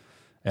whatever,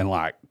 and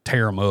like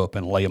tear them up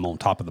and lay them on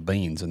top of the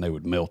beans, and they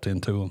would melt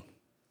into them.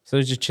 So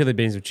it's just chili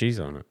beans with cheese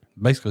on it.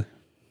 Basically,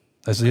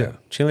 that's it.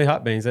 Chili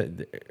hot beans.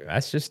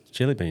 That's just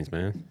chili beans,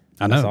 man.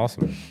 I know. That's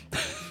awesome.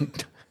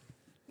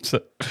 So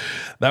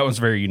that was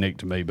very unique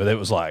to me. But it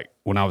was like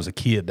when I was a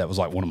kid, that was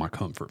like one of my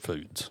comfort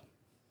foods.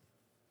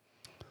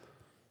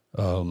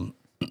 I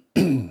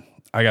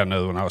got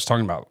another one. I was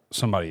talking about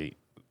somebody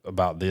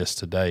about this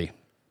today.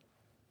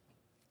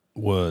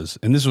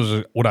 And this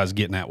was what I was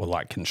getting at with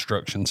like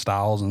construction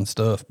styles and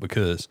stuff,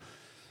 because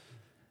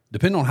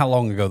depending on how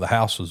long ago the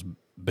house was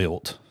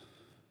built,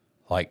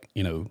 like,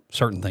 you know,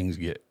 certain things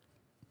get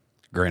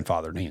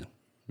grandfathered in.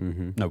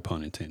 Mm-hmm. No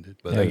pun intended,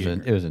 but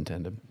It was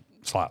intended.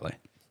 slightly.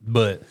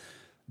 But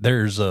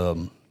there's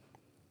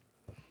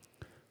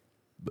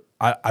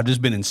I've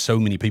just been in so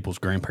many people's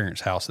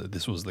grandparents' house that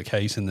this was the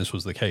case, and this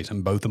was the case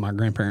in both of my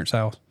grandparents'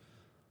 house.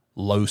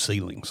 Low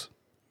ceilings,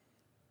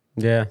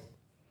 Yeah.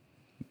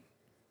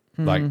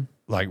 like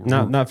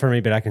Not for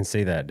me, but I can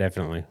see that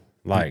definitely.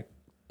 Like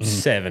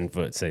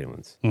 7-foot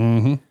ceilings.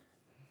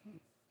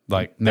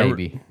 like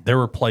Maybe. there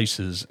were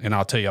places, and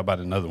I'll tell you about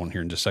another one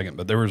here in just a second.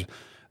 But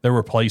there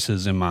were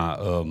places in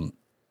my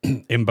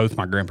in both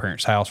my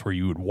grandparents' house where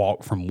you would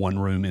walk from one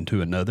room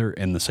into another,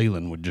 and the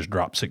ceiling would just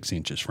drop 6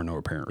 inches for no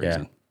apparent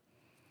reason.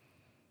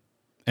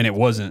 And it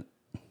wasn't,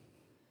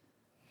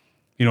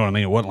 you know what I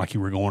mean? It wasn't like you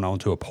were going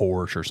onto a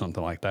porch or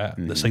something like that.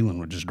 The ceiling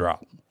would just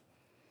drop.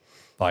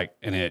 Like,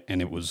 and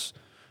it was,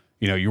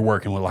 you know, you're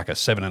working with like a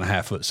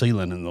 7.5 foot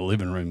ceiling in the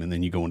living room, and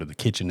then you go into the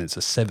kitchen, it's a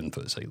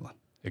 7-foot ceiling.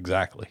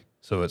 Exactly.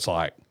 So it's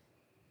like,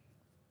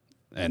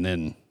 and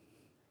then,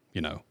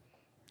 you know,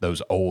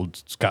 those old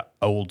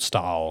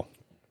style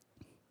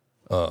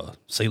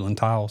ceiling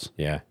tiles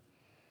Yeah.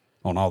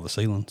 on all the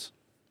ceilings.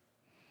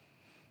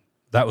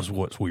 That was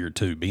what's weird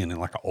too. Being in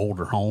like an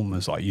older home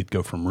is like you'd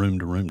go from room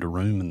to room to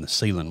room, and the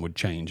ceiling would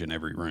change in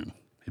every room.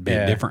 It'd be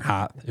a different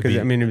height. Because,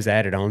 I mean, it was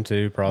added on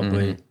to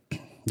probably.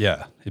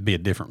 Yeah, it'd be a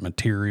different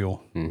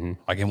material.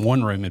 Like in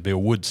one room, it'd be a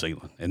wood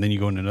ceiling, and then you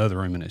go into another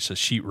room and it's a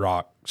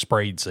sheetrock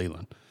sprayed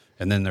ceiling,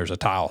 and then there's a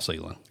tile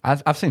ceiling.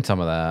 I've seen some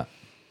of that.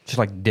 Just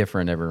like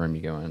different every room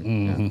you go in.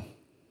 Mm-hmm. Yeah.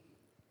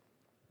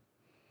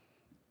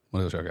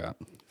 What else I got?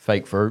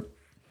 Fake fruit.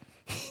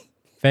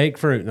 Fake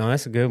fruit. No,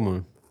 that's a good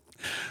one.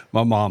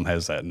 My mom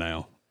has that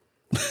now.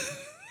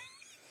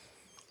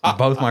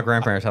 Both my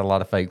grandparents had a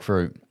lot of fake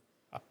fruit.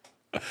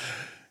 Did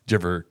you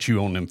ever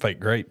chew on them fake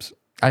grapes?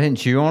 I didn't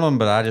chew on them,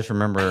 but I just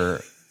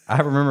remember. I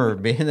remember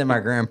being at my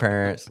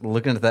grandparents,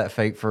 looking at that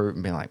fake fruit,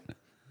 and being like,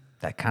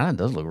 "That kind of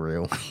does look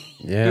real."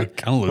 Yeah. It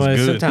kinda looks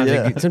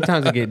good.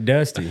 Sometimes it get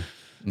dusty.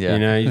 Yeah. You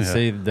know, you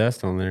see the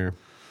dust on there.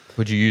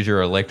 Would you use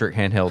your electric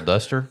handheld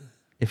duster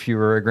if you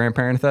were a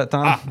grandparent at that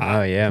time?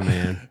 Oh, yeah,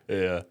 man.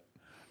 Yeah.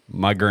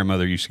 My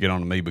grandmother used to get on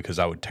to me because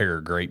I would tear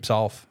her grapes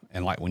off.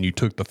 And like when you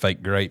took the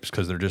fake grapes,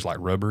 because they're just like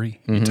rubbery,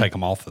 you take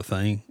them off the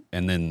thing,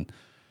 and then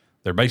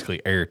they're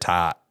basically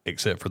airtight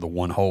except for the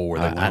one hole where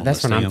they went on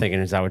That's the what I'm stem. thinking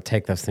is I would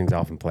take those things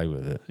off and play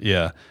with it.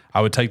 Yeah.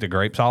 I would take the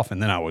grapes off,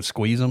 and then I would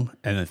squeeze them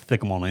and then stick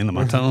them on the end of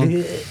my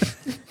tongue.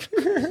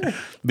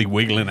 Be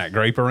wiggling that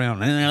grape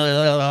around.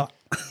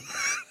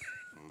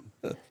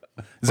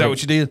 Is that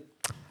what you did?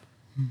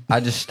 I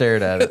just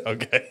stared at it.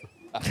 Okay.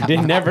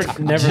 Never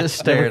Just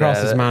stared crossed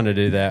at his it. mind to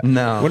do that.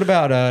 No. What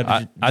about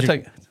I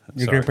take.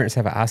 your Sorry. grandparents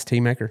have an iced tea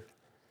maker?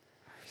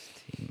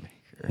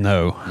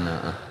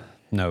 No.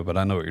 No, but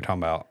I know what you're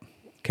talking about.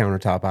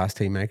 Countertop iced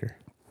tea maker.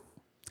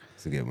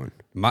 It's a good one.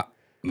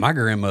 My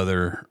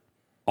grandmother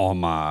on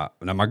my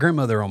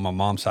grandmother on my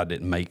mom's side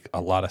didn't make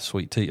a lot of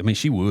sweet tea. I mean,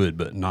 she would,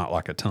 but not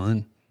like a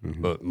ton.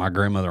 Mm-hmm. But my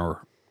grandmother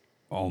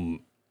on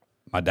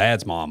my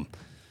dad's mom,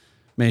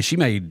 man, she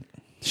made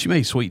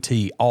sweet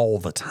tea all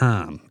the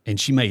time, and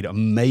she made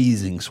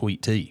amazing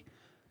sweet tea.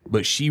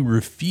 But she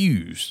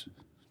refused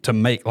to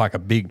make like a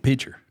big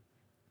pitcher.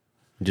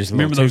 Just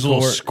Remember those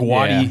little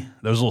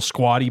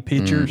squatty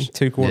pitchers?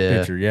 2-quart Yeah.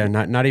 pitcher. Yeah,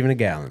 not even a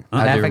gallon.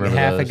 I do remember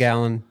half a those.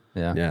 gallon.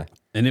 Yeah. Yeah.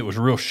 And it was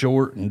real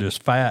short and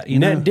just fat, you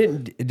No, know?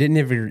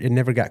 it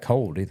never got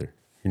cold either.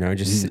 You know, it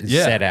just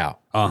Yeah. set out.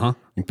 Uh-huh.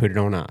 You put it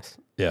on ice.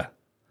 Yeah.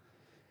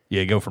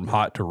 Yeah, go from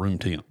hot to room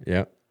temp.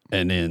 Yep.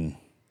 And then,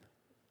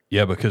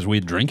 yeah, because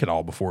we'd drink it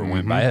all before it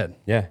went bad.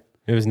 Yeah.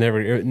 It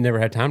never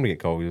had time to get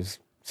cold. It was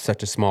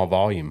such a small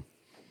volume.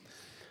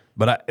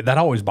 But that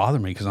always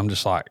bothered me because I'm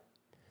just like,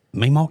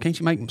 Memaw, can't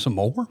you make some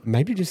more?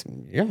 Maybe just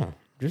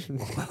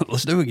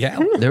Let's do a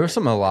gallon. There was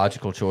some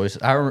illogical choice.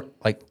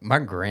 My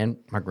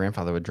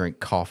grandfather would drink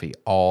coffee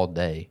all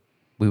day.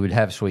 We would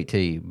have sweet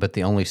tea, but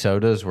the only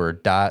sodas were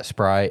Diet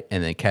Sprite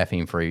and then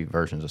caffeine-free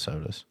versions of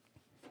sodas.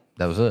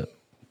 That was it.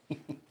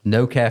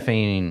 No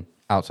caffeine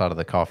outside of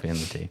the coffee and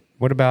the tea.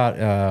 What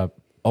about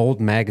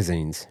old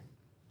magazines?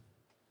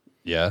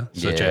 Yeah,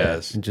 such Yeah.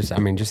 as. Just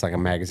like a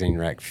magazine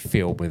rack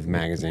filled with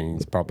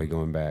magazines, probably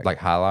going back. Like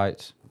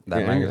highlights.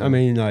 That Yeah, magazine. I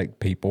mean, like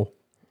People,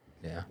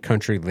 yeah.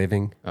 Country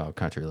Living. Oh,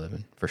 country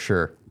living for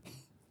sure.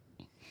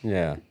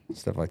 Yeah,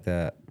 stuff like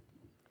that.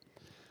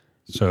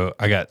 So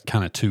I got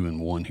kind of 2 in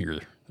 1 here.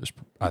 This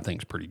I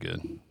think is pretty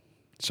good.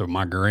 So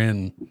my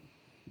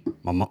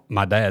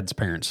dad's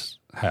parents'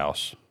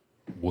 house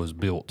was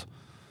built.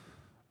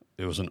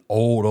 It was an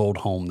old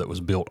home that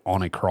was built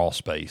on a crawl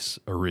space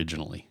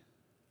originally,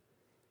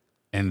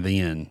 and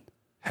then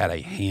had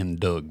a hand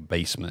dug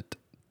basement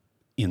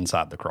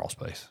inside the crawl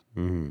space.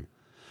 Mm-hmm.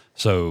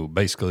 So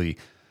basically,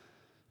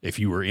 if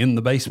you were in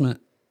the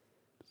basement,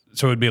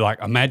 so it'd be like,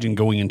 imagine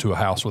going into a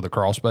house with a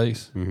crawl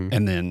space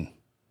and then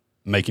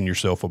making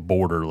yourself a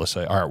border. Let's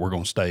say, all right, we're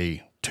going to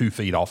stay 2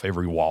 feet off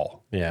every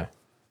wall. Yeah,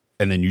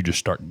 And then you just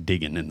start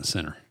digging in the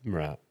center.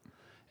 right.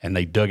 And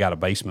they dug out a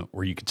basement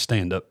where you could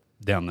stand up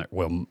down there.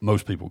 Well,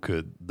 most people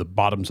could. The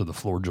bottoms of the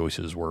floor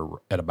joists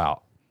were at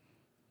about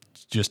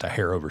just a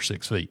hair over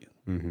 6 feet.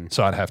 Mm-hmm.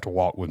 So I'd have to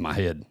walk with my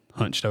head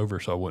hunched over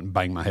so I wouldn't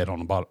bang my head on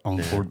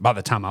the floor by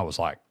the time I was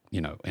like,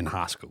 in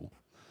high school.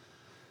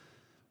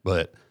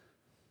 But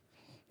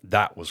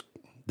that was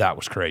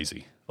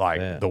crazy.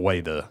 Like the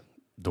way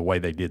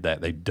they did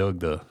that. They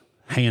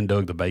hand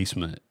dug the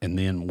basement and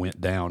then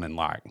went down and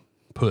like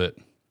put,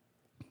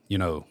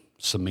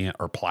 cement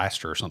or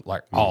plaster or something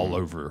like all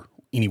over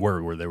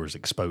anywhere where there was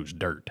exposed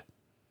dirt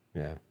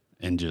Yeah.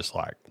 and just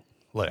like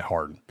let it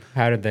harden.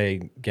 How did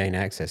they gain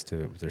access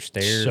to it? Was there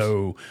stairs?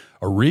 So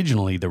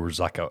originally there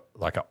was like a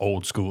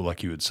old school,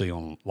 like you would see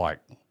on like,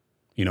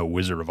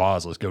 Wizard of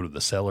Oz. Let's go to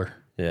the cellar.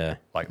 yeah.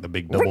 Like the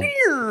big double.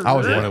 I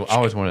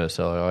always wanted a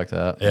cellar like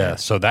that. Yeah.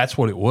 So that's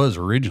what it was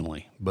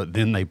originally. But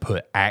then they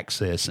put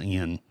access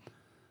in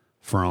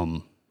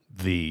from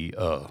the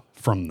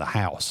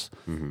house.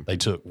 Mm-hmm. They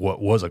took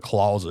what was a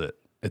closet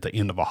at the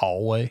end of a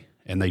hallway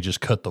and they just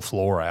cut the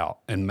floor out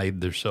and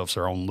made themselves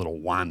their own little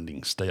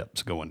winding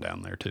steps going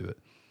down there to it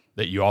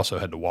that you also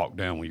had to walk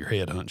down with your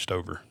head hunched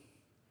over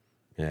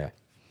Yeah.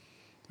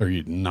 or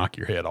you'd knock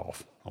your head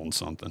off on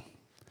something.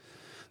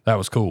 That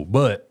was cool.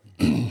 But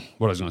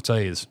what I was going to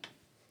say is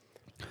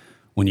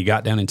when you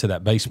got down into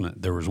that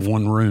basement, there was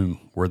one room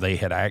where they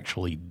had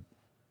actually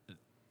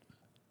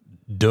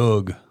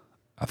dug,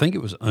 I think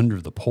it was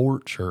under the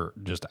porch or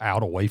just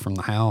out away from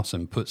the house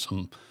and put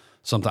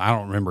something, I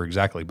don't remember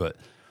exactly, but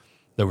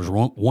there was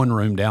one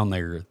room down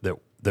there that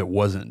that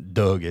wasn't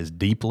dug as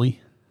deeply.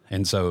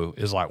 And so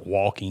it's like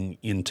walking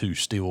into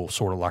still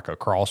sort of like a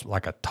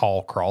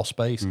tall crawl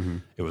space.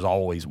 It was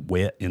always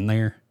wet in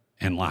there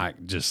and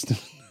like just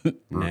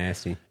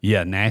Nasty.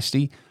 Yeah,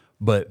 nasty.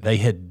 But they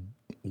had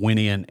went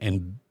in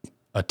and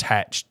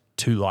attached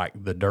to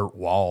like the dirt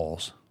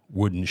walls,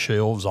 wooden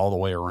shelves all the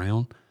way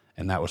around.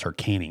 And that was her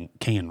can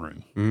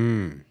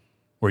room.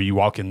 Where you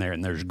walk in there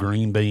and there's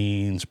green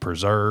beans,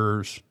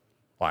 preserves,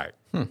 like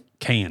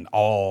canned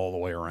all the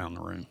way around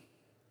the room.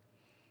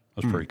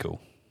 That's pretty cool.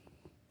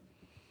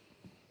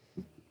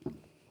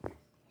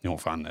 You don't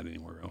find that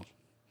anywhere else.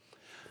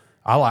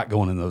 I like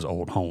going in those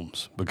old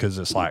homes because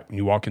it's like when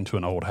you walk into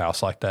an old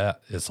house like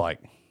that, it's like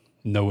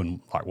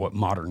knowing like what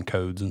modern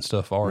codes and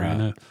stuff are, you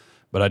know.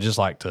 But I just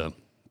like to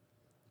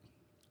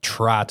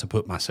try to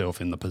put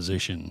myself in the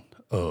position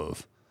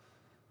of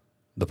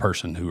the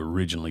person who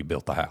originally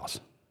built the house.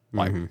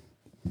 Like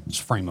it's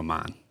frame of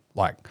mind.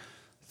 Like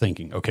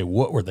thinking, okay,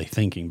 what were they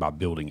thinking by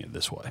building it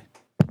this way?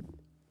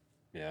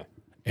 Yeah.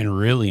 And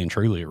really and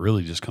truly, it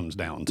really just comes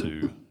down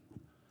to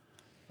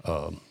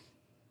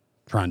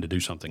trying to do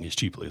something as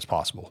cheaply as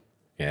possible.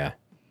 Yeah.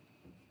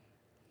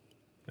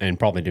 And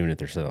probably doing it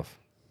themselves.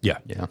 Yeah.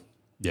 Yeah.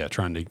 Yeah,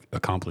 trying to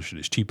accomplish it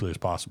as cheaply as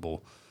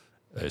possible,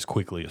 as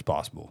quickly as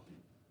possible,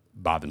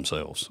 by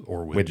themselves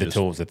or with the just,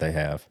 tools that they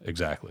have.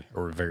 Exactly,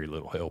 or with very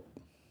little help.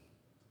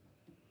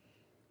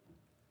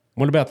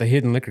 What about the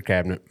hidden liquor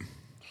cabinet?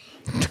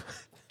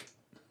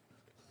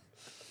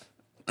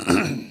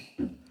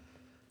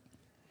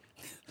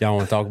 Y'all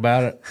want to talk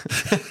about it?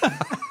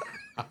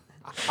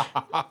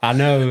 I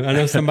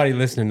know somebody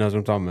listening knows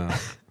what I'm talking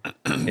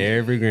about.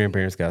 Every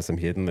grandparent's got some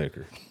hidden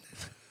liquor.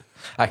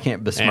 I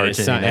can't besmirch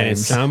any And at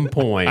names. some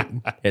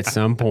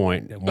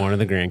point, one of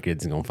the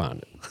grandkids is gonna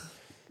find it.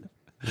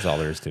 That's all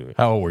there is to it.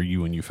 How old were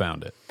you when you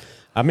found it?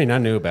 I mean, I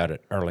knew about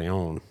it early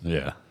on,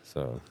 Yeah.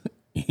 so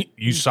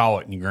You saw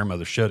it and your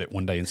grandmother shut it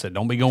one day and said,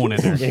 don't be going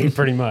in there. yeah,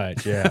 pretty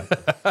much, yeah.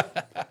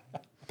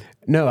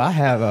 No, I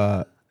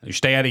have You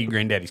stay out of your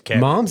granddaddy's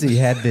cabin. Momsy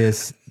had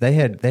this. They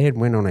had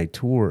went on a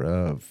tour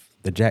of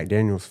the Jack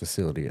Daniels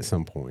facility at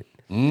some point.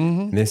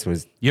 And this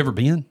was You ever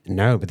been?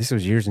 no, but this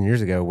was years and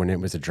years ago when it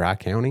was a dry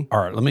county.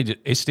 All right,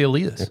 it still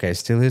is. Okay, it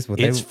still is. Well,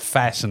 It's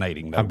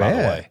fascinating, though, by the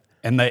bet. way.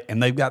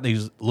 And they've got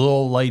these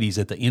little ladies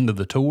at the end of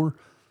the tour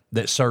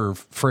that serve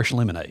fresh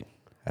lemonade.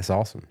 that's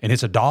awesome. And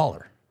it's $1.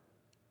 $1.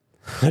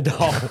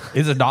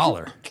 It's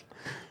 $1.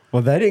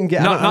 Well, they didn't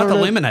get Not I don't the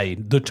know.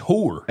 lemonade. The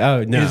tour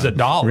Oh no, is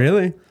 $1.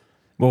 Really?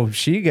 Well,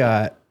 she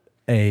got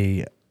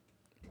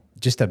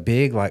just a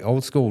big like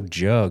old school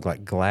jug,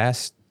 like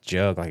glass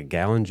jug, like a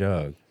gallon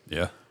jug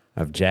Yeah.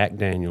 of Jack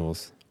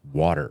Daniels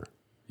water,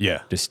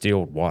 Yeah.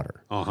 distilled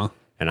water. Uh-huh.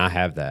 And I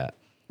have that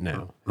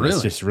now. Really?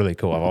 It's just really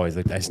cool. I've always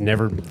looked.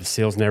 The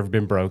seal's never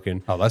been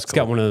broken. Oh, that's It's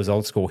got cool. one of those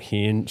old school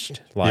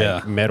hinged, like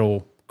Yeah.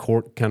 metal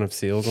cork kind of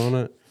seals on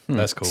it.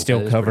 That's cool. Still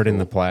That is covered pretty in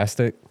the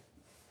plastic.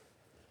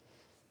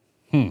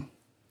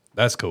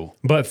 That's cool.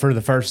 But for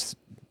the first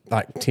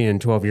like 10,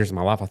 12 years of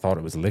my life, I thought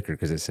it was liquor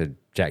because it said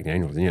Jack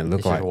Daniels. And, it looked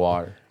It's just like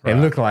water. It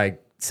looked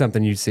like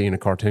something you'd see in a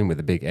cartoon with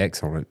a big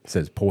X on it. It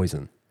says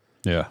poison,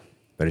 Yeah.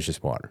 but it's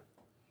just water.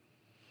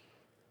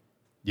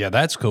 Yeah,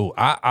 that's cool.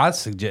 I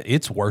suggest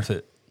it's worth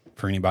it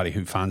for anybody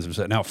who finds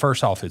themselves. Now,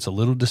 first off, it's a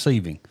little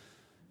deceiving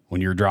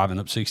when you're driving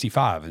up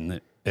 65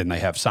 and they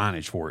have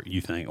signage for it. You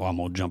think, "Oh, I'm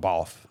going to jump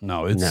off."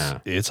 No,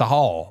 it's a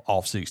haul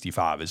off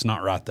 65. It's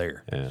not right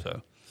there. Yeah.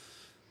 So,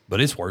 but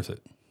it's worth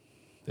it.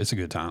 It's a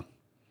good time.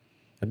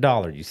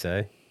 $1, you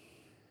say?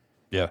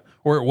 Yeah,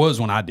 or it was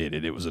when I did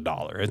it. It was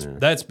 $1.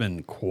 That's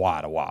been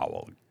quite a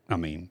while. I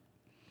mean,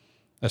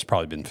 that's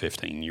probably been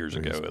 15 years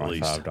ago It's at probably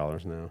least.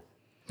 $5 now.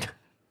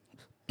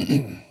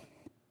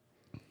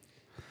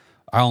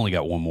 I only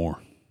got one more.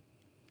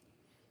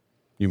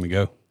 You want me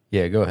to go?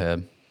 Yeah, go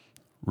ahead.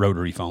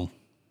 Rotary phone.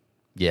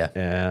 Yeah.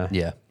 Yeah.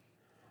 Yeah.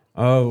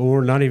 Oh,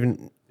 or not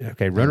even.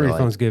 Okay, rotary Really?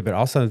 phone's good, but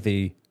also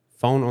the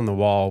phone on the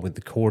wall with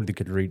the cord that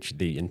could reach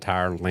the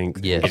entire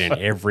length Yes. and get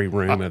in every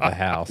room of the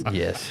house.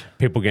 Yes.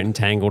 People getting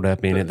tangled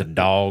up in it, the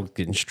dog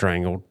getting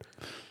strangled.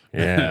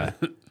 Yeah.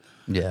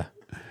 Yeah.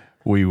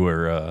 We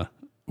were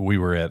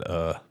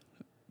at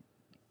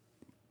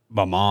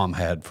my mom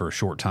had for a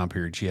short time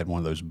period, she had one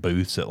of those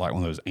booths at like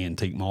one of those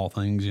antique mall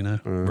things, you know,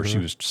 where she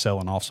was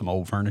selling off some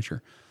old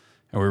furniture.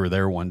 And we were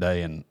there one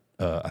day and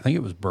I think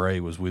it was Bray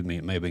was with me.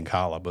 It may have been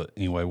Kyla, but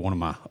anyway, one of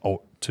my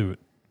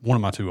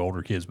two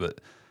older kids. But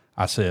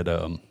I said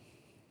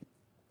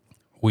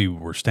we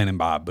were standing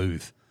by a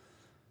booth,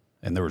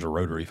 and there was a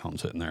rotary phone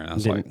sitting there, and I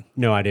was like,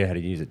 no idea how to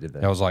use it, did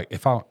they? I was like,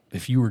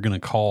 if you were going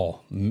to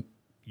call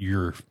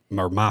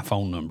my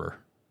phone number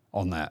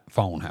on that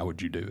phone, how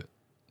would you do it?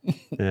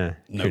 Yeah,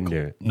 No couldn't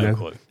clue. do it. No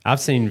clue. I've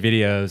seen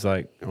videos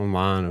like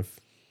online of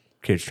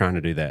kids trying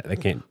to do that. They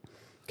can't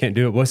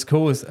do it. What's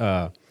cool is,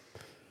 do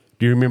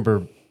you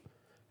remember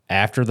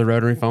after the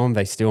rotary phone,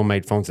 they still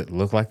made phones that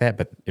look like that,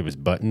 but it was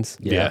buttons,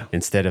 Yeah.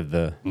 instead of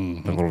the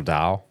little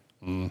dial.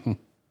 Mm-hmm.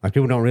 Like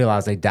people don't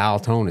realize they dial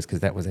tone is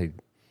because that was a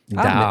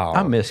dial.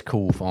 I miss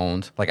cool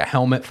phones, like a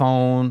helmet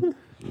phone.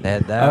 They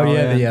had that. Oh, on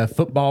yeah, there. the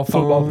football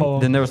phone.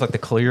 Then there was like the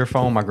clear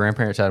phone. My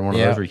grandparents had one of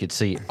Yeah. those where you could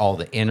see all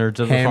the innards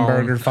of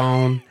Hamburger the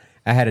phone. phone.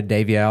 I had a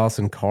Davy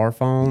Allison car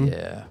phone.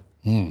 Yeah.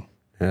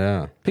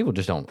 Yeah. People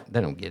just don't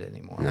get it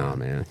anymore. No,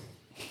 man.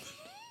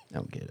 They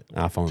don't get it.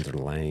 iPhones are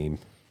lame.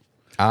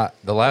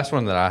 The last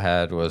one that I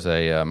had was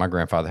my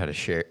grandfather had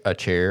a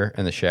chair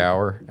in the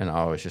shower, and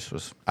I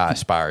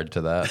aspired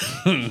to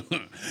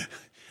that.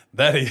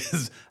 That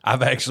is,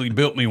 I've actually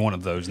built me one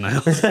of those now.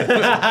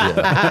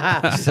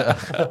 I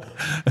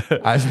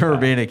just remember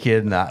being a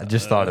kid, and I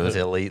just thought it was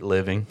elite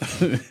living.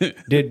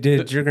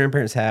 Did your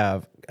grandparents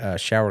have a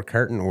shower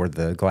curtain or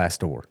the glass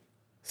door?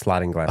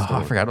 Sliding glass Oh, door.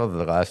 I forgot about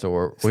the glass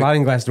door.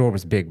 Sliding glass door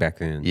was big back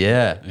then.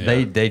 Yeah,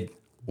 they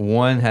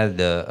one had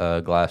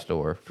the glass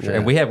door, for sure.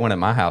 And we had one at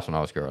my house when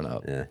I was growing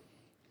up. Yeah.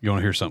 You want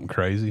to hear something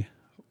crazy?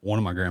 One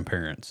of my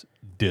grandparents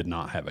did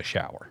not have a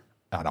shower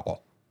at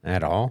all.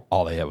 At all?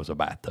 All they had was a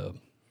bathtub.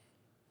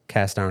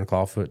 Cast iron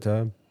clawfoot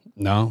tub?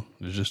 No,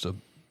 it was just a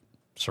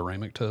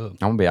ceramic tub.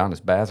 I'm gonna be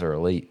honest, baths are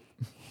elite.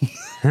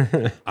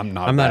 I'm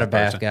not I'm not a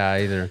bath person.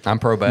 guy either. I'm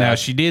pro bath. Now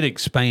she did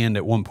expand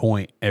at one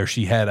point, or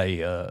she had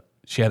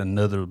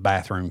another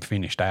bathroom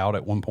finished out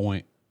at one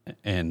point,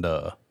 and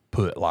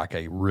put like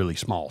a really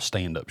small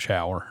stand up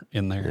shower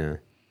in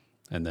there,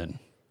 and then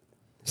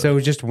So it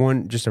was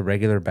just a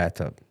regular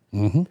bathtub.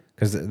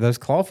 Because those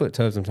clawfoot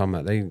tubs I'm talking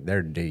about,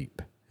 they're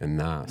deep and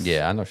nice.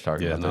 Yeah, I know what you're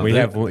talking Yeah, about. no, We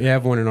they-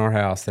 have one in our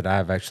house that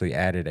I've actually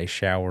added a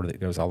shower that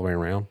goes all the way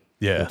around.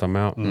 Yeah. You know what I'm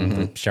talking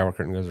about? The shower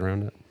curtain goes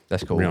around it.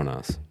 That's cool. Real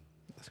nice.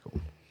 That's cool.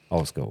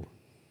 Old school.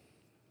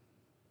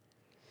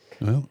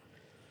 well,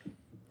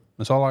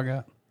 that's all I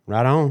got.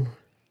 Right on.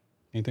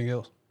 Anything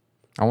else?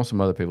 I want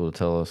some other people to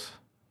tell us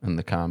in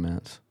the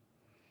comments.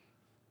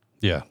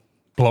 Yeah,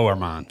 blow our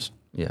minds.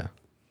 Yeah.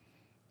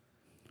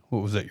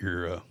 What was at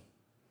your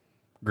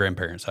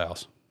grandparents'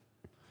 house?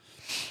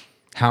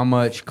 How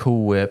much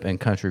Cool Whip and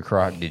Country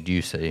Crock did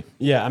you see?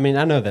 Yeah, I mean,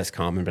 I know that's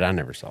common, but I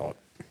never saw it.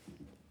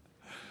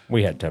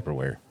 We had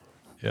Tupperware.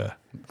 Yeah.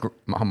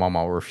 My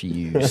mama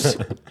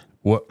refused.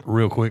 What,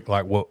 real quick,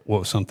 like what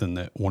was something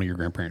that one of your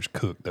grandparents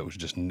cooked that was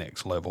just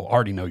next level? I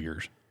already know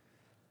yours.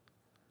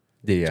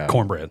 The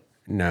Cornbread.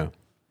 No.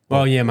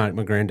 Well, yeah, my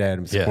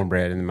granddad was Yeah.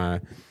 cornbread, and my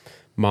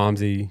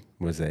momsy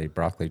was a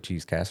broccoli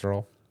cheese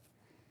casserole.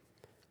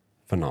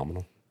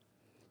 Phenomenal.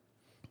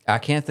 I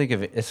can't think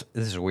of it. This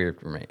is weird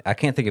for me. I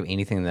can't think of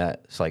anything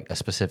that's like a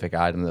specific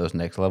item that was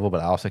next level,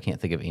 but I also can't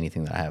think of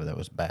anything that I have that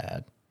was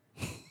bad.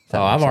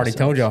 Oh, I've already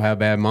told y'all how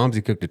bad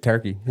momsy cooked a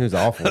turkey. It was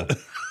awful.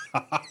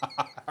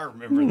 I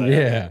remember that.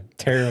 Yeah,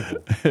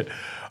 terrible.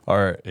 All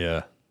right.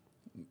 Yeah.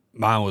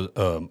 Mine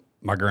was,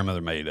 my grandmother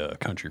made a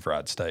country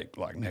fried steak,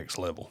 like next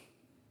level.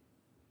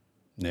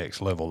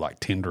 Next level, like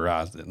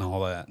tenderized it and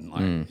all that. And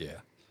like,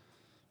 yeah.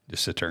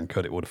 Just sit there and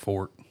cut it with a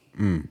fork.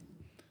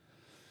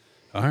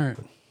 All right.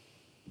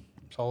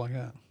 That's all I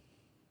got.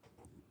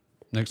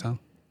 Next time.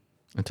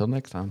 Until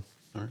next time.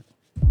 All right.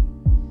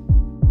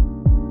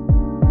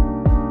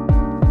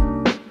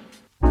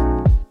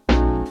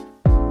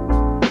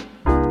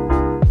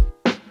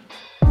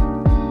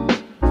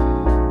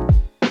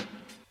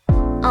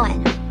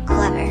 On